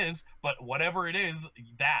bet is, but whatever it is,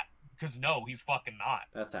 because no, he's fucking not.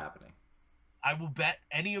 That's happening. I will bet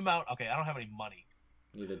any amount. Okay, I don't have any money.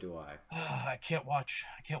 Neither do I. I can't watch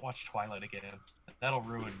Twilight again. That'll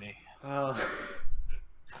ruin me. Oh.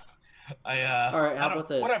 All right, how about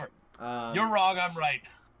this? Whatever. You're wrong, I'm right.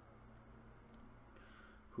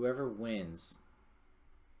 Whoever wins.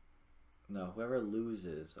 No, whoever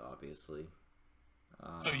loses, obviously.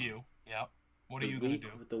 So you, yeah. What are you going to do?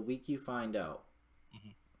 The week you find out. Mm-hmm.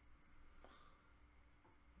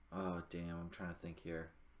 Oh, damn, I'm trying to think here.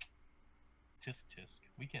 Tisk.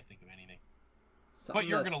 We can't think of anything. Something but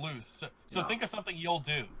you're going to lose. So think of something you'll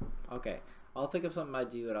do. Okay. I'll think of something I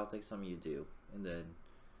do, and I'll think something you do. And then...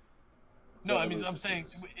 No, I mean, I'm saying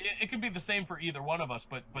it could be the same for either one of us,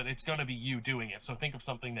 but it's going to be you doing it. So think of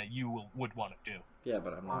something that you would want to do. Yeah,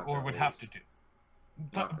 but I'm not. Or would have to do.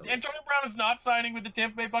 Antonio Brown is not signing with the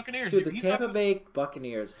Tampa Bay Buccaneers. Dude, the Tampa Bay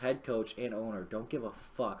Buccaneers head coach and owner don't give a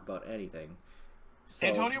fuck about anything. So,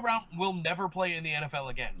 Antonio Brown will never play in the NFL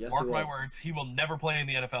again. Yes, Mark my words, he will never play in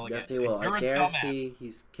the NFL again. Yes, he will. You're I guarantee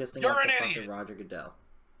he's kissing up to fucking Roger Goodell.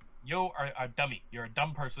 You are a dummy. You're a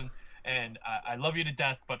dumb person. And I love you to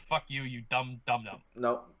death, but fuck you, you dumb.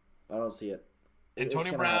 Nope, I don't see it.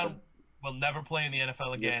 Antonio Brown will never play in the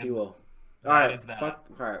NFL again. Yes, he will. All right,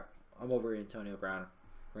 I'm over Antonio Brown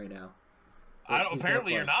right now.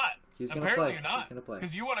 Apparently you're not. He's gonna play. Apparently you're not. He's gonna play.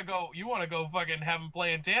 Because you want to go fucking have him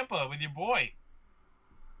play in Tampa with your boy.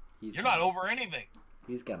 You're not over anything.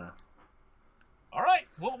 He's gonna. All right,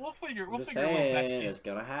 we'll figure a little Betsky. It's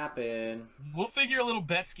gonna happen. We'll figure a little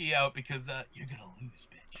Betsky out because you're gonna lose,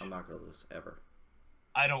 bitch. I'm not gonna lose ever.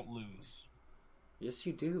 I don't lose. Yes,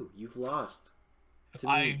 you do. You've lost. To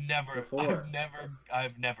me before.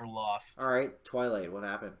 I've never lost. All right, Twilight. What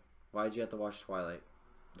happened? Why did you have to watch Twilight?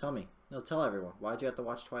 Tell me. No, tell everyone. Why did you have to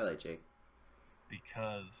watch Twilight, Jake?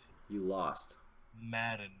 Because you lost.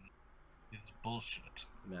 Madden is bullshit.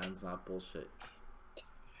 Madden's not bullshit.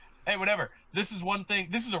 Hey, whatever. This is one thing.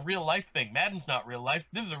 This is a real life thing. Madden's not real life.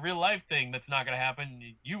 This is a real life thing that's not going to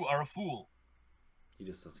happen. You are a fool. He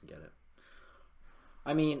just doesn't get it.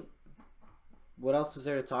 I mean, what else is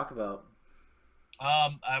there to talk about?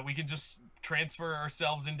 We can just transfer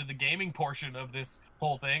ourselves into the gaming portion of this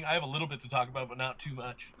whole thing. I have a little bit to talk about, but not too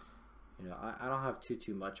much. You know, I don't have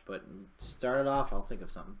too much, but start it off. I'll think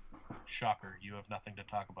of something. Shocker, you have nothing to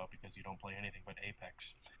talk about because you don't play anything but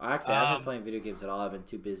Apex. Actually, I haven't been playing video games at all. I've been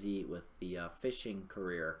too busy with the fishing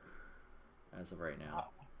career as of right now.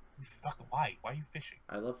 Fuck, why? Why are you fishing?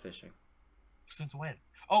 I love fishing. Since when?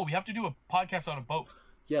 Oh, we have to do a podcast on a boat.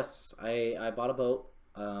 Yes, I bought a boat,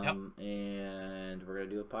 and we're going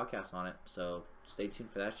to do a podcast on it, so stay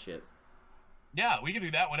tuned for that shit. Yeah, we can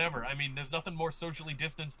do that whenever. I mean, there's nothing more socially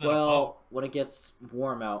distanced than a boat. When it gets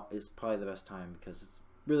warm out is probably the best time because it's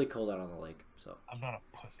really cold out on the lake. So I'm not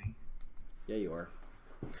a pussy. Yeah, you are.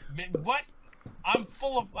 What? I'm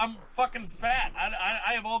fucking fat.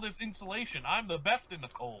 I have all this insulation. I'm the best in the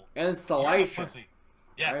cold. Insulation. Pussy.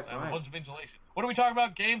 Yes, I have a bunch of insulation. What are we talking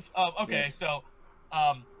about? Games? Okay, yes. So,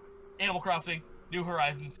 Animal Crossing New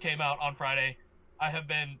Horizons came out on Friday. I have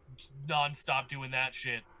been non-stop doing that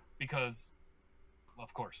shit because,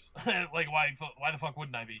 of course, like why the fuck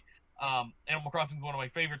wouldn't I be? Animal Crossing is one of my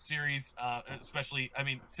favorite series, especially, I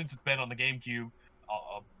mean, since it's been on the GameCube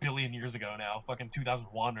a billion years ago now, fucking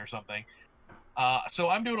 2001 or something. So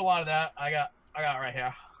I'm doing a lot of that. I got right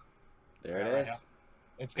here. There it right is. now.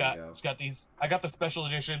 It's There got you go. it's got these. I got the special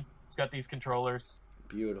edition. It's got these controllers.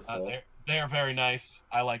 Beautiful. They're very nice.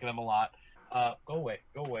 I like them a lot. Go away,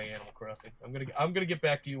 Animal Crossing. I'm gonna get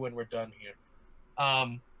back to you when we're done here.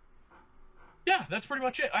 Yeah, that's pretty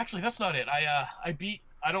much it. Actually, that's not it. I beat.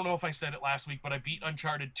 I don't know if I said it last week, but I beat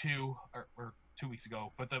Uncharted 2 or 2 weeks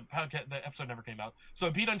ago. But the episode never came out. So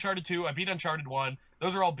I beat Uncharted 2. I beat Uncharted 1.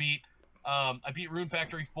 Those are all beat. I beat Rune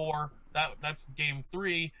Factory 4. That's game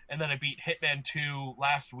 3, and then I beat Hitman 2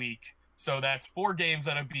 last week. So that's 4 games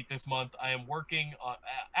that I beat this month. I am working on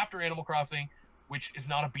after Animal Crossing, which is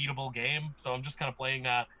not a beatable game, so I'm just kind of playing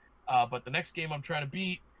that. But the next game I'm trying to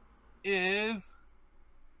beat is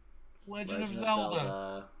Legend of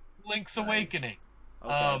Zelda. Link's Nice. Awakening.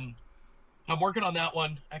 Okay. I'm working on that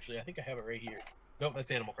one. Actually, I think I have it right here. Nope,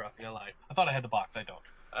 that's Animal Crossing. I lied. I thought I had the box. I don't.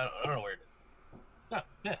 I don't know where it is. No,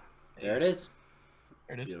 yeah. There it is.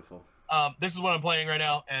 There it is. Beautiful. This is what I'm playing right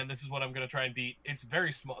now, and this is what I'm going to try and beat. It's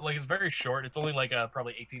very small. Like, it's very short. It's only like a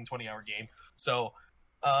probably 18, 20-hour game. So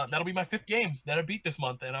that'll be my 5th game that I beat this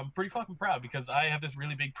month, and I'm pretty fucking proud because I have this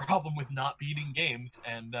really big problem with not beating games,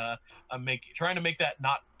 and I'm trying to make that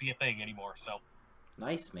not be a thing anymore. So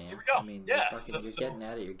Nice, man. Here we go. I mean, Yeah, you're getting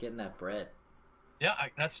at it. You're getting that bread. yeah,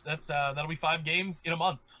 that'll be 5 games in a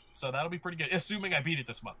month. So that'll be pretty good, assuming I beat it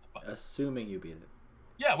this month. But, Assuming you beat it.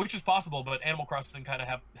 yeah, which is possible, but Animal Crossing kind of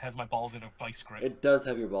has my balls in a vice grip. It does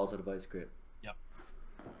have your balls in a vice grip. Yep.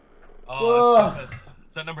 Whoa.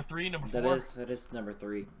 Is that number 3, number 4? That is number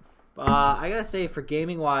 3. I gotta say, for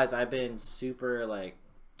gaming wise, I've been super I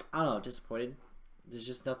don't know, disappointed. There's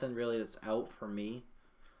just nothing really that's out for me.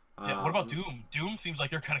 Yeah, what about Doom? Doom seems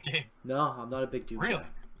like your kind of game. No, I'm not a big Doom Really? guy.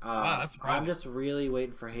 Wow, that's surprising. I'm just really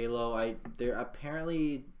waiting for Halo. There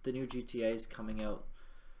apparently the new GTA is coming out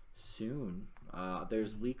soon.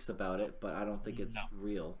 There's leaks about it, but I don't think it's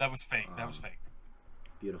real. That was fake. That was fake.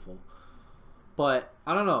 Beautiful. But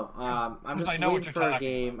I don't know. I'm just waiting for a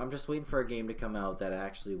game. I'm just waiting for a game to come out that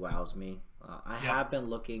actually wows me. I have been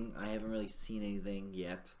looking. I haven't really seen anything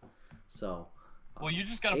yet. So. Well, you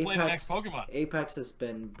just gotta play the next Pokemon. Apex has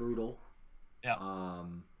been brutal. Yeah.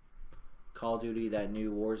 Call of Duty, that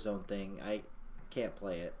new Warzone thing, I can't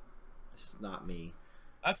play it. It's just not me.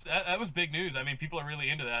 That was big news. I mean, people are really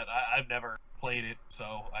into that. I've never played it,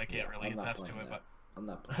 so I can't really attest to it. But I'm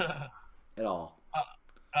not playing that at all.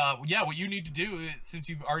 Yeah, what you need to do is, since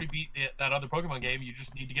you've already beat that other Pokemon game, you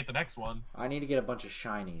just need to get the next one. I need to get a bunch of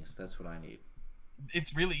shinies. That's what I need.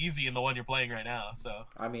 It's really easy in the one you're playing right now. So.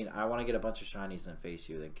 I mean, I want to get a bunch of shinies and face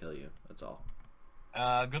you, then kill you. That's all.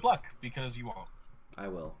 Good luck, because you won't. I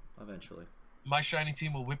will eventually. My shiny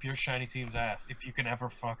team will whip your shiny team's ass if you can ever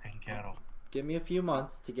fucking get them. Give me a few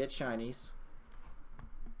months to get shinies,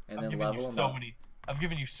 and then level them up. I've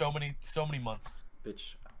given you so many months.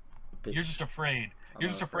 Bitch. You're just afraid. You're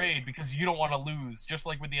just afraid because you don't want to lose, just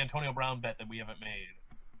like with the Antonio Brown bet that we haven't made.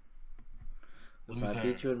 Listen, I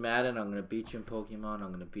beat you in Madden. I'm gonna beat you in Pokemon.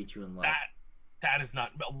 I'm gonna beat you in life. That is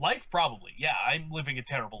not life. Probably, yeah. I'm living a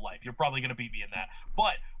terrible life. You're probably gonna beat me in that.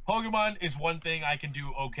 But Pokemon is one thing I can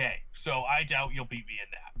do okay. So I doubt you'll beat me in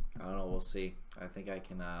that. I don't know. We'll see. I think I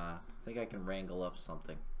can. I think I can wrangle up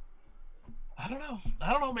something. I don't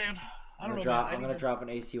know, man. I'm gonna drop an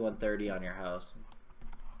AC-130 on your house.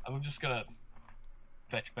 I'm just gonna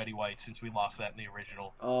fetch Betty White since we lost that in the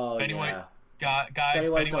original. Oh, Betty yeah. White, guys. Betty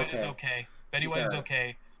White is okay. okay. Betty White is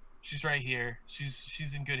okay. She's right here.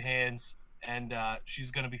 She's in good hands, and she's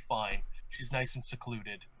gonna be fine. She's nice and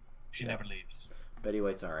secluded. She never leaves. Betty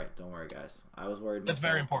White's all right. Don't worry, guys. I was worried. That's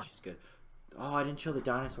very important. She's good. Oh, I didn't show the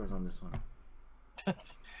dinosaurs on this one.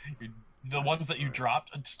 The ones that you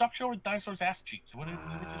dropped. Stop showing dinosaurs' ass cheeks. What did you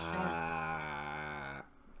just show?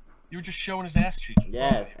 You were just showing his ass cheeks.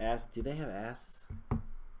 Yes, ass. Do they have asses?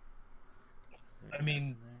 I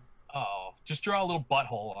mean, just draw a little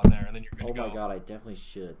butthole on there, and then you're good to go. Oh my god, I definitely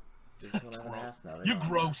should. That's gross. gross. Now. You're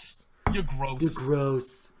gross. You're gross. You're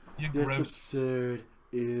gross. You're That's gross. absurd.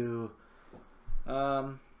 Ew.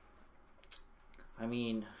 I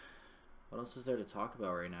mean, what else is there to talk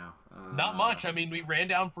about right now? Not much. I mean, we ran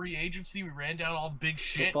down free agency. We ran down all the big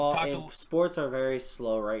shit. Sports are very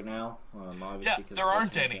slow right now. Obviously, because there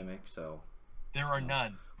aren't any. Pandemic, so there are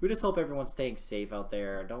none. We just hope everyone's staying safe out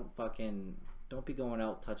there. Don't be going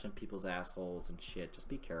out touching people's assholes and shit. Just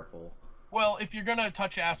be careful. Well, if you're gonna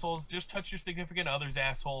touch assholes, just touch your significant other's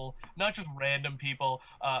asshole, not just random people.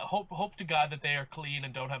 Hope to God that they are clean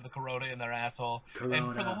and don't have the corona in their asshole.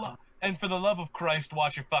 Corona. And for the love of Christ,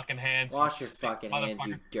 wash your fucking hands. Wash your fucking hands,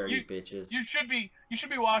 you dirty bitches. You should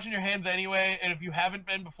be washing your hands anyway. And if you haven't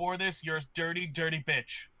been before this, you're a dirty, dirty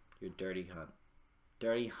bitch. You're dirty hunt.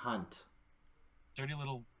 Dirty hunt. Dirty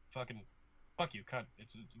little fucking Fuck you, cunt.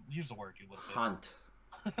 Use the word, you little bitch. Hunt.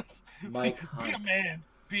 Mike Hunt. Be a man.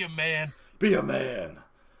 Be a man. Be a man.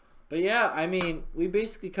 But yeah, I mean, we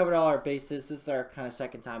basically covered all our bases. This is our kind of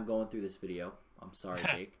second time going through this video. I'm sorry,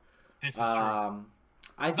 Jake. This is true. I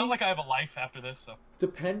It's not think like I have a life after this, so.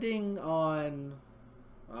 depending on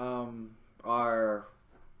our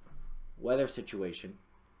weather situation,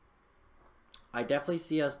 I definitely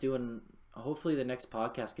see us doing. Hopefully, the next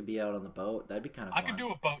podcast could be out on the boat. That'd be kind of fun. I could do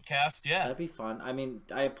a boat cast, yeah. That'd be fun. I mean,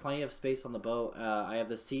 I have plenty of space on the boat. I have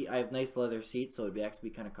the seat. I have nice leather seats, so it'd be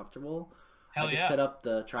actually kind of comfortable. Hell I could yeah. set up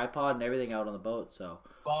the tripod and everything out on the boat. So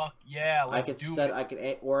Fuck yeah, I let's could do set. it. I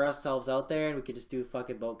could oar ourselves out there, and we could just do a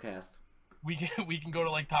fucking boat cast. We can go to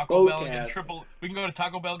like Taco Boat Bell and get a cast. triple. We can go to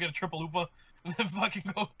Taco Bell, get a triple oopa, and then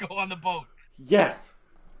fucking go on the boat. Yes.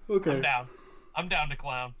 Okay. I'm down. I'm down to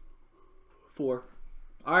clown. 4.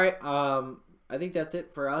 All right. I think that's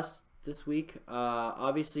it for us this week.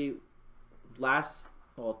 Obviously,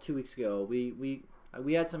 2 weeks ago, we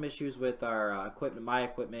had some issues with our equipment.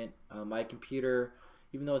 My computer,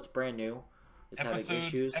 even though it's brand new, is having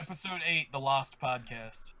issues. Episode 8, the Lost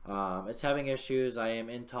Podcast. It's having issues. I am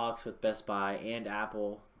in talks with Best Buy and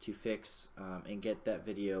Apple to fix and get that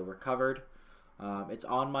video recovered. It's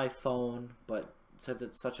on my phone, but since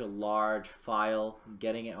it's such a large file,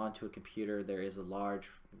 getting it onto a computer, there is a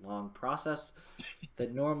long process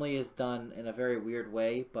that normally is done in a very weird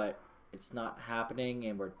way, but it's not happening,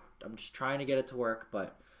 and I'm just trying to get it to work,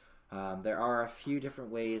 but there are a few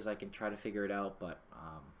different ways I can try to figure it out, but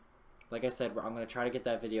like I said, I'm going to try to get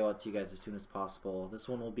that video out to you guys as soon as possible. This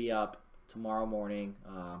one will be up tomorrow morning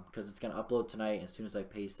because it's going to upload tonight. As soon as I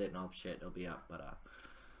paste it and all shit, it'll be up, but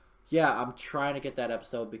yeah, I'm trying to get that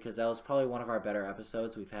episode because that was probably one of our better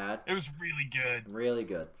episodes we've had. It was really good. Really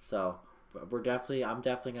good. So I'm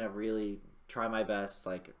definitely gonna really try my best.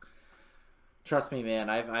 Like, trust me, man.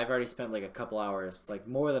 I've already spent like a couple hours, like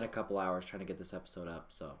more than a couple hours, trying to get this episode up.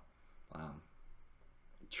 So,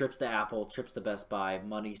 trips to Apple, trips to Best Buy,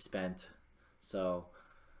 money spent. So,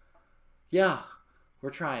 yeah, we're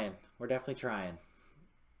trying. We're definitely trying.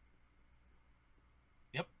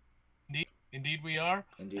 Indeed we are.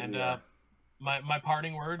 Indeed and we are. my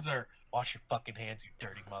parting words are: wash your fucking hands, you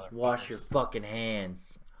dirty motherfuckers. Wash your fucking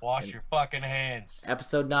hands. Wash your fucking hands.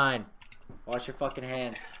 Episode 9. Wash your fucking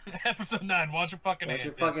hands. Episode 9. Wash your fucking hands.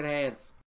 Wash your fucking hands.